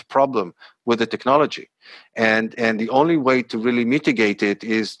inherent problem with the technology. And the only way to really mitigate it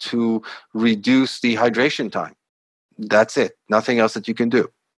is to reduce the hydration time. That's it. Nothing else that you can do.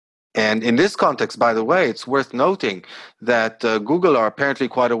 And in this context, by the way, it's worth noting that Google are apparently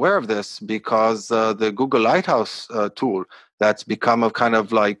quite aware of this, because the Google Lighthouse tool that's become a kind of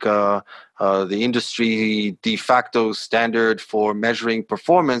the industry de facto standard for measuring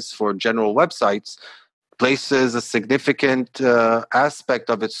performance for general websites, places a significant aspect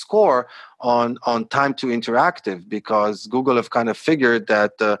of its score on time to interactive, because Google have kind of figured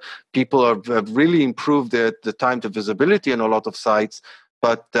that people have really improved the time to visibility in a lot of sites,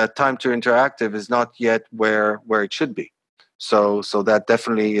 but that time to interactive is not yet where it should be. So that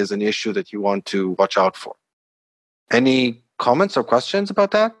definitely is an issue that you want to watch out for. Any comments or questions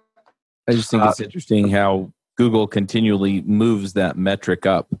about that? I just think it's interesting how Google continually moves that metric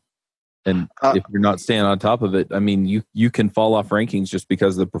up. And if you're not staying on top of it, I mean, you can fall off rankings just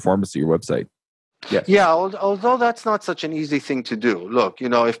because of the performance of your website. Yeah, although that's not such an easy thing to do. Look,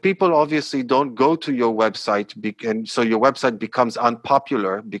 if people obviously don't go to your website, and so your website becomes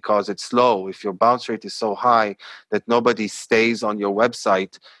unpopular because it's slow, if your bounce rate is so high that nobody stays on your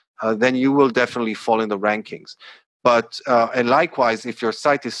website, then you will definitely fall in the rankings. But and likewise, if your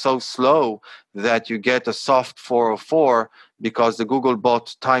site is so slow that you get a soft 404 because the Google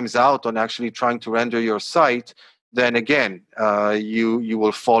bot times out on actually trying to render your site, then again, you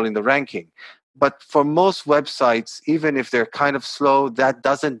will fall in the ranking. But for most websites, even if they're kind of slow, that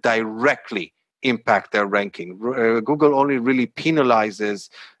doesn't directly impact their ranking. Google only really penalizes,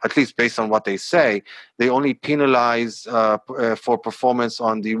 at least based on what they say, they only penalize for performance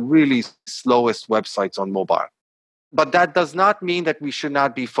on the really slowest websites on mobile. But that does not mean that we should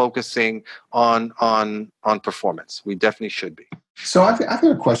not be focusing on performance. We definitely should be. So I've got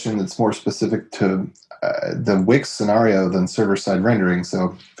a question that's more specific to the Wix scenario than server-side rendering.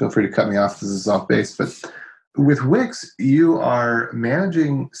 So feel free to cut me off if this is off base. But with Wix, you are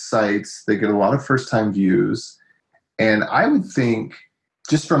managing sites that get a lot of first-time views. And I would think,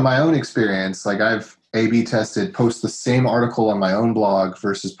 just from my own experience, like I've A/B tested, post the same article on my own blog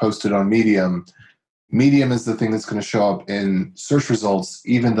versus posted on Medium. Medium is the thing that's going to show up in search results,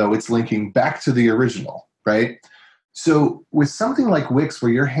 even though it's linking back to the original, right? So with something like Wix,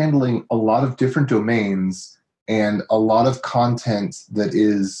 where you're handling a lot of different domains and a lot of content that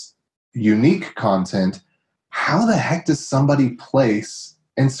is unique content, how the heck does somebody place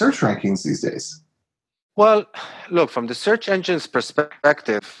in search rankings these days? Well, look, from the search engine's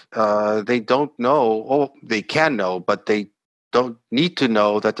perspective, they don't know, or they can know, but they don't need to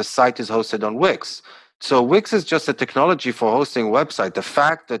know that the site is hosted on Wix. So Wix is just a technology for hosting a website. The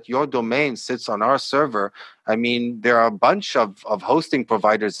fact that your domain sits on our server, I mean, there are a bunch of hosting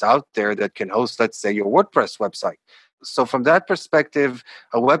providers out there that can host, let's say, your WordPress website. So from that perspective,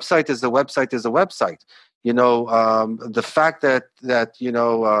 a website is a website is a website. The fact that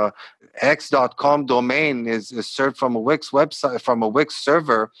x.com domain is served from a Wix website, from a Wix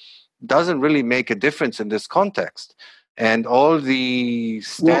server, doesn't really make a difference in this context. And all the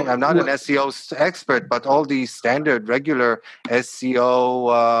I'm not an SEO expert, but all the standard, regular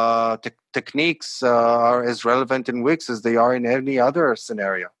SEO techniques are as relevant in Wix as they are in any other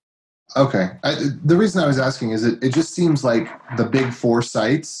scenario. Okay. The reason I was asking is it just seems like the big four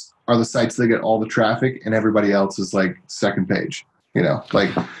sites are the sites that get all the traffic, and everybody else is like second page.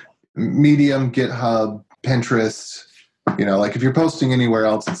 Like Medium, GitHub, Pinterest. Like if you're posting anywhere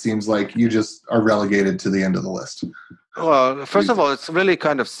else, it seems like you just are relegated to the end of the list. Well, first of all, it's really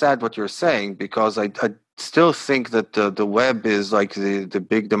kind of sad what you're saying, because I still think that the web is like the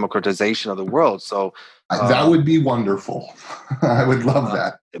big democratization of the world. So that would be wonderful. I would love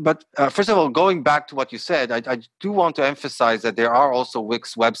that. But first of all, going back to what you said, I do want to emphasize that there are also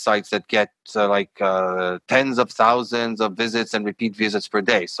Wix websites that get tens of thousands of visits and repeat visits per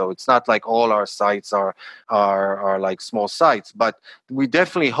day. So it's not like all our sites are like small sites, but we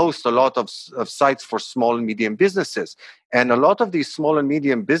definitely host a lot of sites for small and medium businesses. And a lot of these small and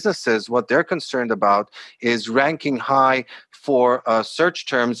medium businesses, what they're concerned about is ranking high for search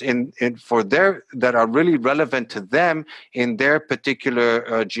terms that are really relevant to them in their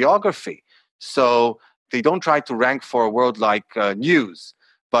particular geography. So they don't try to rank for a word like news,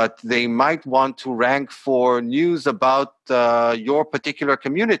 but they might want to rank for news about your particular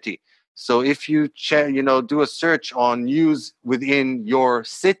community. So if you do a search on news within your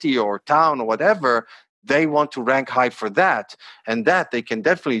city or town or whatever, they want to rank high for that, and that they can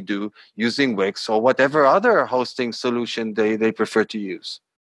definitely do using Wix or whatever other hosting solution they prefer to use.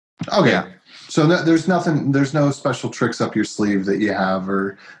 Okay, yeah. So there's no special tricks up your sleeve that you have,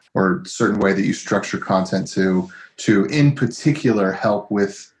 or certain way that you structure content to in particular help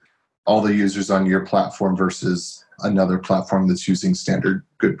with all the users on your platform versus another platform that's using standard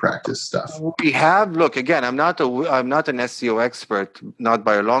good practice stuff. We have, look, again, I'm not an SEO expert, not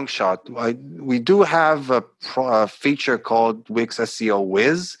by a long shot. We do have a feature called Wix SEO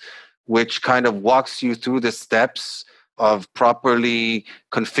Wiz, which kind of walks you through the steps of properly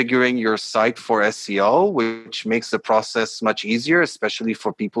configuring your site for SEO, which makes the process much easier, especially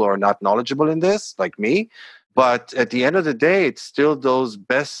for people who are not knowledgeable in this, like me. But at the end of the day, it's still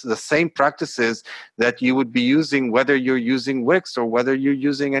the same practices that you would be using, whether you're using Wix or whether you're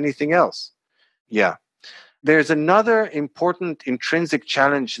using anything else. Yeah. There's another important intrinsic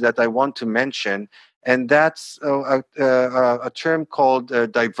challenge that I want to mention, and that's a term called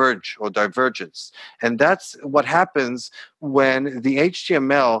diverge or divergence. And that's what happens when the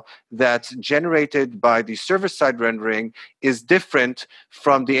HTML that's generated by the server-side rendering is different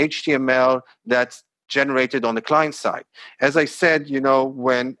from the HTML that's generated on the client side. As I said,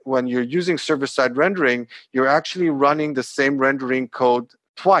 when you're using server-side rendering, you're actually running the same rendering code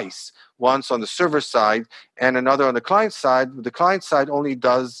twice, once on the server side and another on the client side. The client side only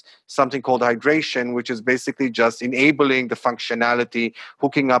does something called hydration, which is basically just enabling the functionality,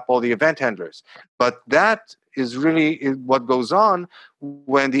 hooking up all the event handlers. But that is really what goes on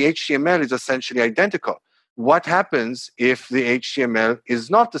when the HTML is essentially identical. What happens if the HTML is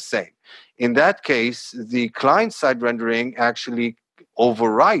not the same? In that case, the client-side rendering actually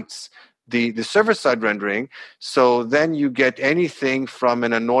overwrites the server-side rendering. So then you get anything from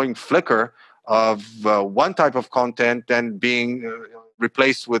an annoying flicker of one type of content then being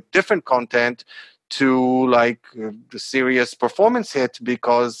replaced with different content to like the serious performance hit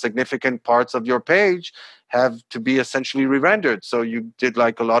because significant parts of your page have to be essentially re-rendered. So you did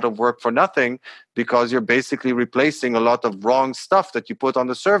like a lot of work for nothing because you're basically replacing a lot of wrong stuff that you put on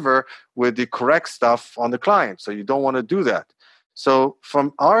the server with the correct stuff on the client. So you don't want to do that. So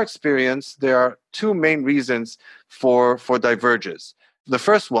from our experience, there are two main reasons for diverges. The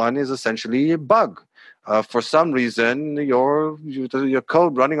first one is essentially a bug. For some reason, your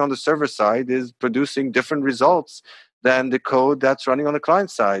code running on the server side is producing different results than the code that's running on the client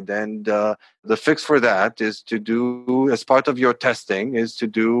side. And the fix for that is to do, as part of your testing, is to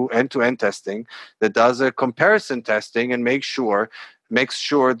do end-to-end testing that does a comparison testing and makes sure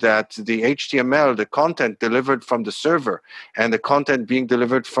that the HTML, the content delivered from the server, and the content being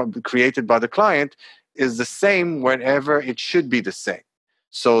created by the client is the same whenever it should be the same.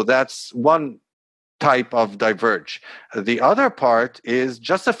 So that's one type of diverge. The other part is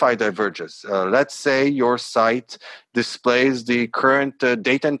justified diverges. Let's say your site displays the current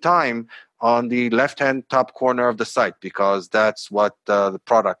date and time on the left-hand top corner of the site because that's what the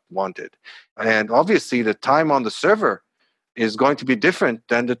product wanted. And obviously the time on the server is going to be different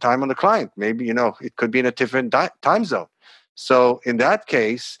than the time on the client. Maybe, it could be in a different time zone. So in that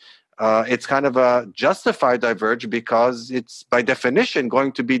case, it's kind of a justified diverge because it's by definition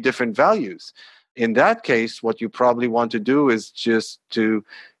going to be different values. In that case, what you probably want to do is just to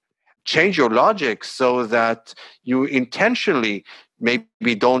change your logic so that you intentionally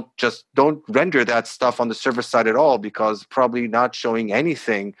maybe don't render that stuff on the server side at all, because probably not showing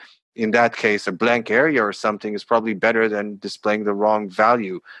anything, in that case, a blank area or something, is probably better than displaying the wrong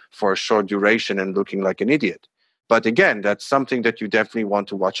value for a short duration and looking like an idiot. But again, that's something that you definitely want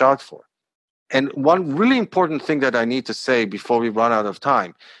to watch out for. And one really important thing that I need to say before we run out of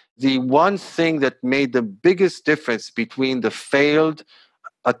time, the one thing that made the biggest difference between the failed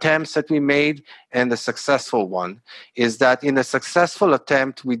attempts that we made and the successful one is that in the successful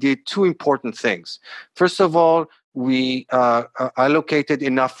attempt, we did two important things. First of all, we allocated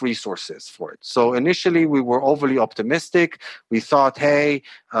enough resources for it. So initially, we were overly optimistic. We thought, hey,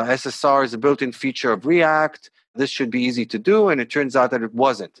 SSR is a built-in feature of React. This should be easy to do, and it turns out that it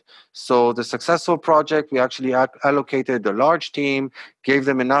wasn't. So the successful project, we actually allocated a large team, gave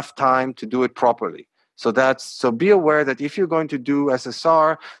them enough time to do it properly. So be aware that if you're going to do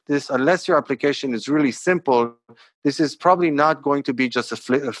SSR, unless your application is really simple, this is probably not going to be just a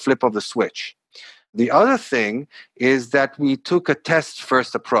flip of the switch. The other thing is that we took a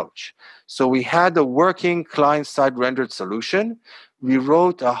test-first approach. So we had a working client-side rendered solution. We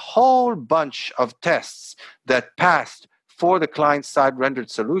wrote a whole bunch of tests that passed for the client-side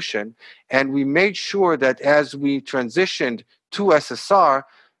rendered solution, and we made sure that as we transitioned to SSR,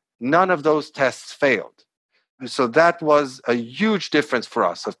 none of those tests failed. So that was a huge difference for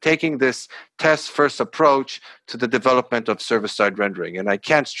us of taking this test-first approach to the development of server-side rendering, and I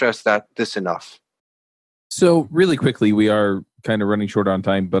can't stress this enough. So really quickly, we are kind of running short on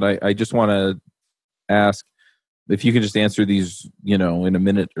time, but I just want to ask if you could just answer these, in a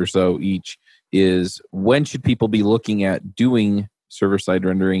minute or so each, is when should people be looking at doing server-side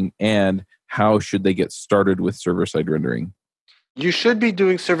rendering, and how should they get started with server-side rendering? You should be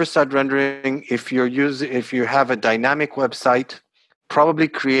doing server-side rendering if you have a dynamic website, probably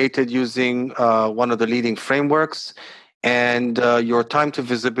created using one of the leading frameworks, and your time to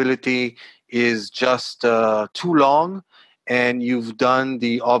visibility is just too long, and you've done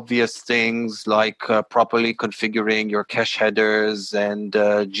the obvious things like properly configuring your cache headers and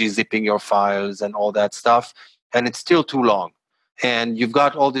gzipping your files and all that stuff, and it's still too long. And you've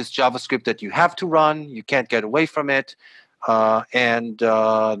got all this JavaScript that you have to run, you can't get away from it, and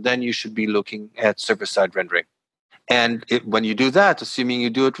then you should be looking at server-side rendering. And when you do that, assuming you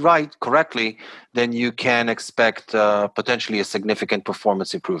do it correctly, then you can expect potentially a significant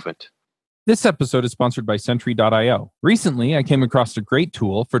performance improvement. This episode is sponsored by Sentry.io. Recently, I came across a great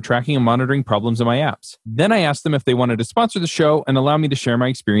tool for tracking and monitoring problems in my apps. Then I asked them if they wanted to sponsor the show and allow me to share my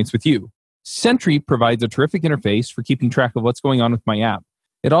experience with you. Sentry provides a terrific interface for keeping track of what's going on with my app.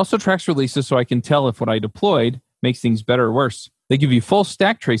 It also tracks releases so I can tell if what I deployed makes things better or worse. They give you full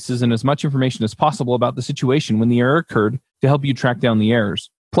stack traces and as much information as possible about the situation when the error occurred to help you track down the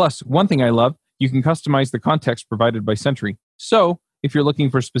errors. Plus, one thing I love, you can customize the context provided by Sentry. So, if you're looking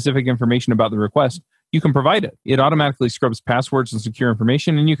for specific information about the request, you can provide it. It automatically scrubs passwords and secure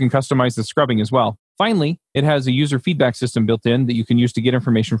information, and you can customize the scrubbing as well. Finally, it has a user feedback system built in that you can use to get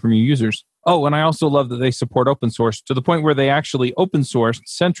information from your users. Oh, and I also love that they support open source to the point where they actually open source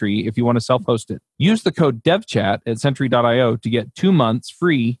Sentry if you want to self-host it. Use the code DevChat at Sentry.io to get 2 months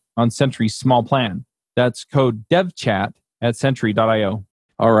free on Sentry's small plan. That's code DevChat at Sentry.io.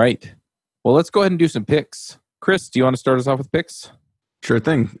 All right. Well, let's go ahead and do some picks. Chris, do you want to start us off with picks? Sure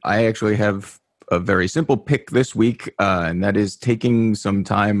thing. I actually have a very simple pick this week, and that is taking some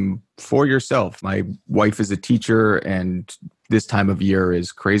time for yourself. My wife is a teacher, and this time of year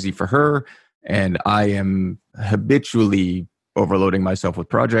is crazy for her, and I am habitually overloading myself with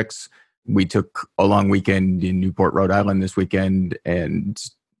projects. We took a long weekend in Newport, Rhode Island this weekend and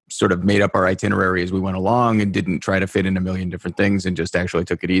sort of made up our itinerary as we went along and didn't try to fit in a million different things and just actually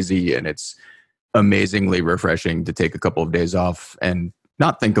took it easy. And it's amazingly refreshing to take a couple of days off and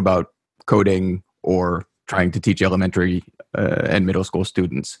not think about coding or trying to teach elementary and middle school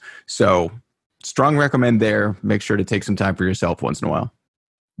students. So strong recommend there. Make sure to take some time for yourself once in a while.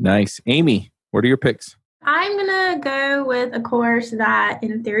 Nice. Amy, what are your picks? I'm going to go with a course that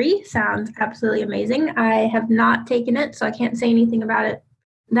in theory sounds absolutely amazing. I have not taken it, so I can't say anything about it.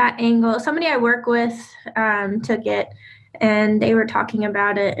 That angle, somebody I work with took it, and they were talking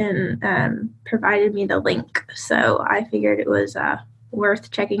about it and provided me the link. So I figured it was worth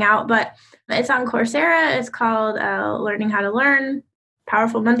checking out. But it's on Coursera. It's called Learning How to Learn,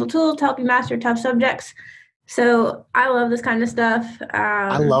 Powerful Mental Tool to Help You Master Tough Subjects. So I love this kind of stuff.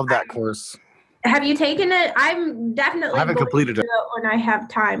 I love that course. Have you taken it? I'm definitely I haven't completed it when I have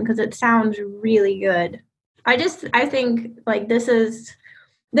time because it sounds really good. I think like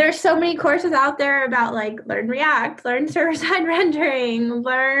there's so many courses out there about like learn React, learn server-side rendering,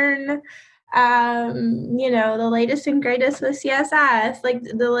 learn the latest and greatest with CSS. Like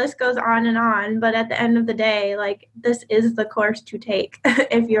the list goes on and on. But at the end of the day, like this is the course to take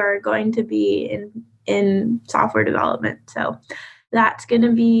if you're going to be in software development. So that's going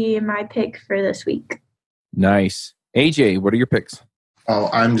to be my pick for this week. Nice. AJ, what are your picks? Oh,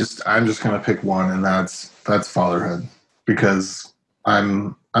 I'm just going to pick one, and that's fatherhood, because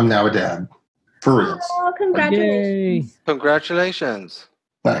I'm now a dad. For real. Oh, congratulations. Yay. Congratulations.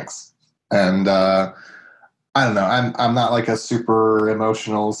 Thanks. And I don't know. I'm not like a super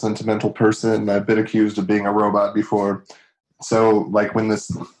emotional, sentimental person. I've been accused of being a robot before. So like when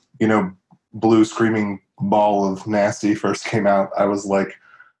this, blue screaming ball of nasty first came out, I was like,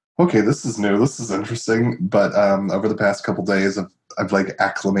 okay, this is new. This is interesting. But over the past couple days, I've like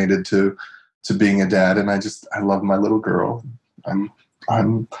acclimated to being a dad, and I love my little girl.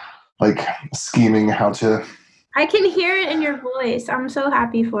 I'm like scheming how to. I can hear it in your voice. I'm so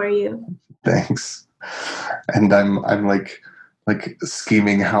happy for you. Thanks. And I'm like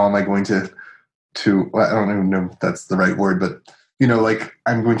scheming how am I going to well, I don't even know if that's the right word, but like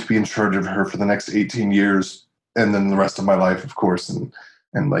I'm going to be in charge of her for the next 18 years and then the rest of my life, of course.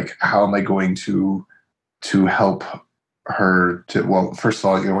 And like, how am I going to help her to, well, first of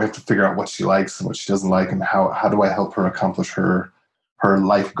all, we have to figure out what she likes and what she doesn't like, and how do I help her accomplish her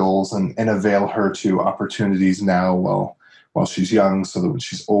life goals and avail her to opportunities now while she's young, so that when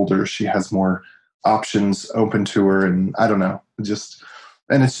she's older, she has more options open to her. And I don't know,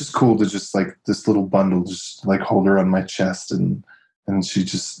 and it's just cool to just like this little bundle, just like hold her on my chest. And she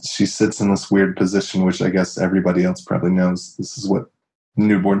sits in this weird position, which I guess everybody else probably knows this is what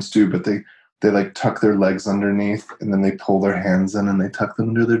newborns do, but they like tuck their legs underneath and then they pull their hands in and they tuck them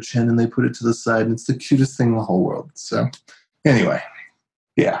under their chin and they put it to the side. And it's the cutest thing in the whole world. So anyway,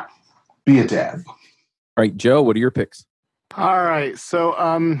 yeah, be a dad. All right, Joe, what are your picks? All right. So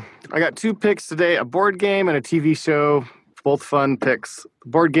I got two picks today, a board game and a TV show, both fun picks. The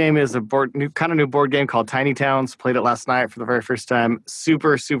board game is a new board game called Tiny Towns. Played it last night for the very first time.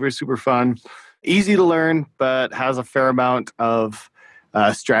 Super, super, super fun. Easy to learn, but has a fair amount of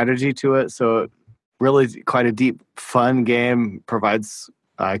strategy to it. So really quite a deep, fun game. Provides,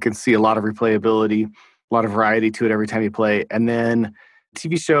 I can see a lot of replayability, a lot of variety to it every time you play. And then a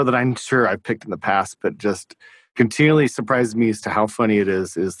TV show that I'm sure I've picked in the past, but just continually surprises me as to how funny it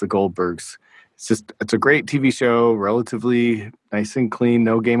is The Goldbergs. It's a great TV show, relatively nice and clean,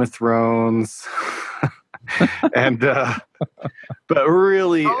 no Game of Thrones. And, but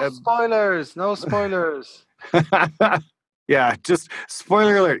really. No spoilers. Yeah, just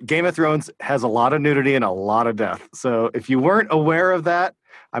spoiler alert. Game of Thrones has a lot of nudity and a lot of death. So if you weren't aware of that,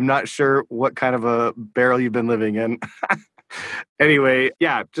 I'm not sure what kind of a barrel you've been living in. Anyway,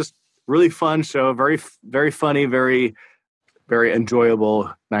 yeah, just really fun show. Very, very funny, very, very enjoyable,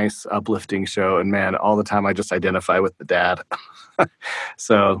 nice, uplifting show. And man, all the time I just identify with the dad.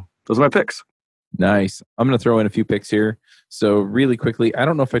 So those are my picks. Nice. I'm going to throw in a few picks here. So really quickly, I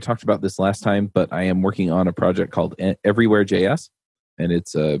don't know if I talked about this last time, but I am working on a project called Everywhere.js. And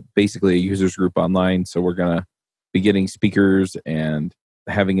it's basically a users group online. So we're going to be getting speakers and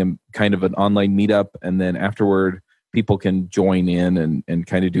having a kind of an online meetup. And then afterward, people can join in and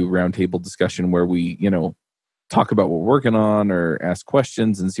kind of do roundtable discussion where we, talk about what we're working on or ask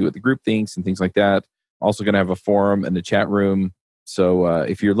questions and see what the group thinks and things like that. Also going to have a forum and a chat room. So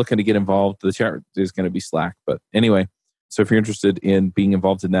if you're looking to get involved, the chat is going to be Slack. But anyway, so if you're interested in being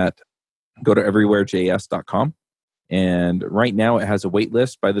involved in that, go to everywherejs.com. And right now it has a wait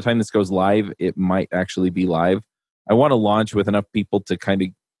list. By the time this goes live, it might actually be live. I want to launch with enough people to kind of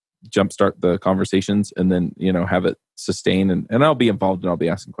jumpstart the conversations and then, have it sustain. And I'll be involved and I'll be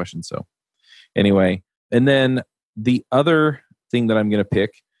asking questions. So anyway, and then the other thing that I'm going to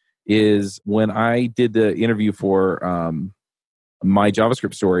pick is when I did the interview for my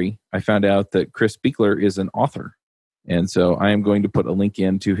JavaScript story, I found out that Chris Beekler is an author. And so I am going to put a link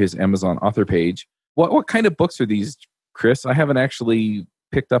into his Amazon author page. What kind of books are these, Chris? I haven't actually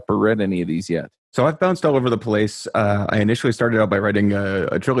picked up or read any of these yet. So I've bounced all over the place. I initially started out by writing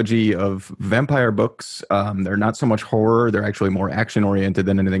a trilogy of vampire books. They're not so much horror. They're actually more action-oriented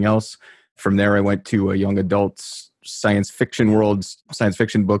than anything else. From there, I went to a young adults science fiction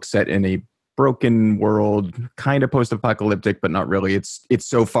book set in a broken world, kind of post-apocalyptic, but not really. It's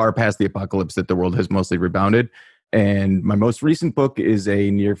so far past the apocalypse that the world has mostly rebounded. And my most recent book is a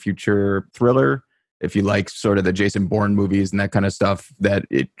near-future thriller. If you like sort of the Jason Bourne movies and that kind of stuff, that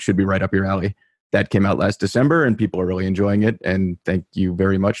it should be right up your alley. That came out last December, and people are really enjoying it. And thank you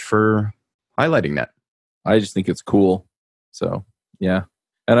very much for highlighting that. I just think it's cool. So, yeah.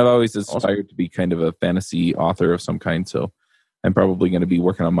 And I've always aspired to be kind of a fantasy author of some kind. So I'm probably going to be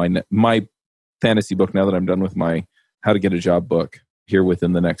working on my fantasy book now that I'm done with my How to Get a Job book here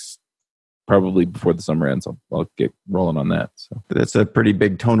within the next, probably before the summer ends. I'll get rolling on that. So that's a pretty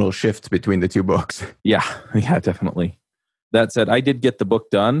big tonal shift between the two books. Yeah, definitely. That said, I did get the book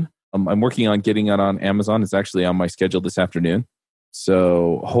done. I'm working on getting it on Amazon. It's actually on my schedule this afternoon.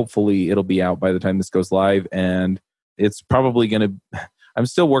 So hopefully it'll be out by the time this goes live. And it's probably going to, I'm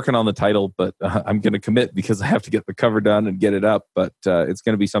still working on the title, but I'm going to commit because I have to get the cover done and get it up. But it's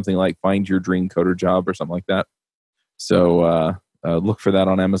going to be something like Find Your Dream Coder Job or something like that. So look for that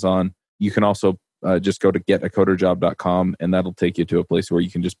on Amazon. You can also just go to getacoderjob.com and that'll take you to a place where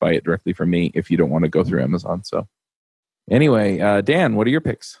you can just buy it directly from me if you don't want to go through Amazon. So anyway, Dan, what are your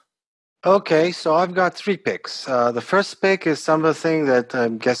picks? Okay, so I've got 3 picks. The first pick is something that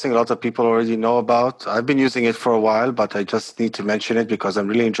I'm guessing a lot of people already know about. I've been using it for a while, but I just need to mention it because I'm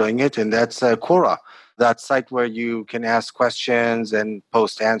really enjoying it. And that's Quora, that site where you can ask questions and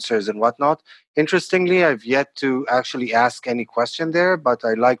post answers and whatnot. Interestingly, I've yet to actually ask any question there, but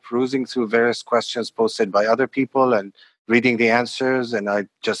I like perusing through various questions posted by other people and reading the answers. And I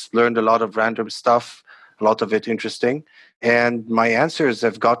just learned a lot of random stuff, a lot of it interesting. And my answers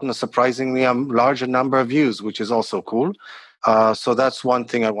have gotten a surprisingly larger number of views, which is also cool. So that's one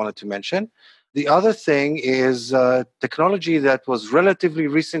thing I wanted to mention. The other thing is technology that was relatively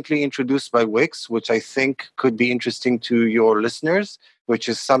recently introduced by Wix, which I think could be interesting to your listeners, which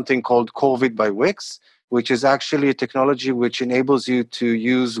is something called COVID by Wix, which is actually a technology which enables you to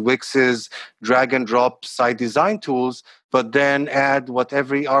use Wix's drag and drop site design tools, but then add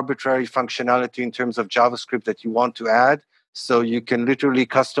whatever arbitrary functionality in terms of JavaScript that you want to add. So you can literally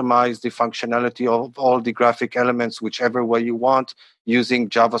customize the functionality of all the graphic elements whichever way you want using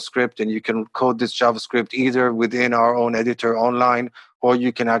JavaScript. And you can code this JavaScript either within our own editor online, or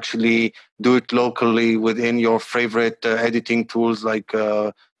you can actually do it locally within your favorite editing tools like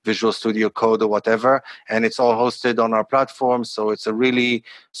Visual Studio Code or whatever. And it's all hosted on our platform. So it's a really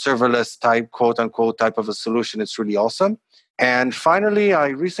serverless type, quote unquote, type of a solution. It's really awesome. And finally, I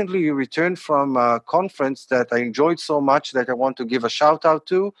recently returned from a conference that I enjoyed so much that I want to give a shout out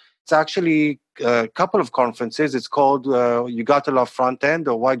to. It's actually a couple of conferences. It's called You Gotta Love Frontend,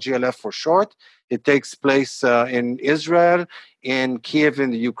 or YGLF for short. It takes place in Israel, in Kiev in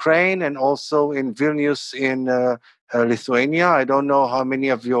the Ukraine, and also in Vilnius in Lithuania. I don't know how many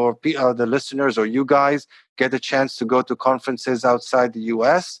of your the listeners or you guys get a chance to go to conferences outside the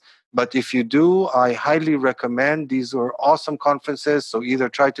US. But if you do, I highly recommend. These are awesome conferences. So either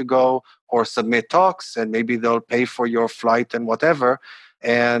try to go or submit talks, and maybe they'll pay for your flight and whatever.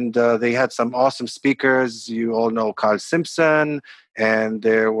 And they had some awesome speakers. You all know Kyle Simpson. And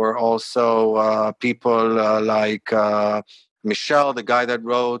there were also people like Michelle, the guy that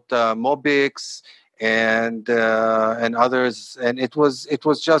wrote Mobix, and others. And it was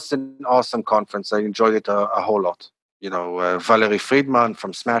just an awesome conference. I enjoyed it a whole lot. Valerie Friedman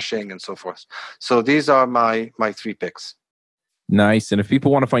from Smashing and so forth. So these are my 3 picks. Nice. And if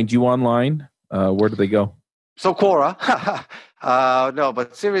people want to find you online, where do they go? So Quora. No,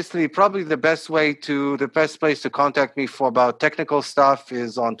 but seriously, probably the best place to contact me for about technical stuff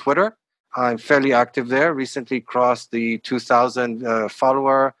is on Twitter. I'm fairly active there. Recently crossed the 2,000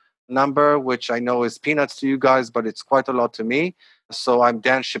 follower number, which I know is peanuts to you guys, but it's quite a lot to me. So I'm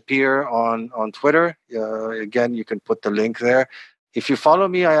Dan Shappir on Twitter. Again, you can put the link there. If you follow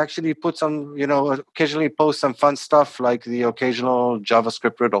me, I actually put some, occasionally post some fun stuff like the occasional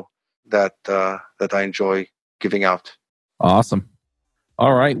JavaScript riddle that I enjoy giving out. Awesome.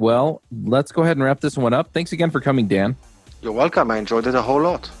 All right. Well, let's go ahead and wrap this one up. Thanks again for coming, Dan. You're welcome. I enjoyed it a whole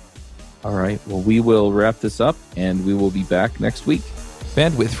lot. All right. Well, we will wrap this up and we will be back next week.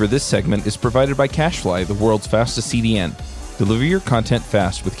 Bandwidth for this segment is provided by CacheFly, the world's fastest CDN. Deliver your content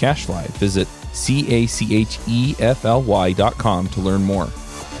fast with CacheFly. Visit CACHEFLY.com to learn more.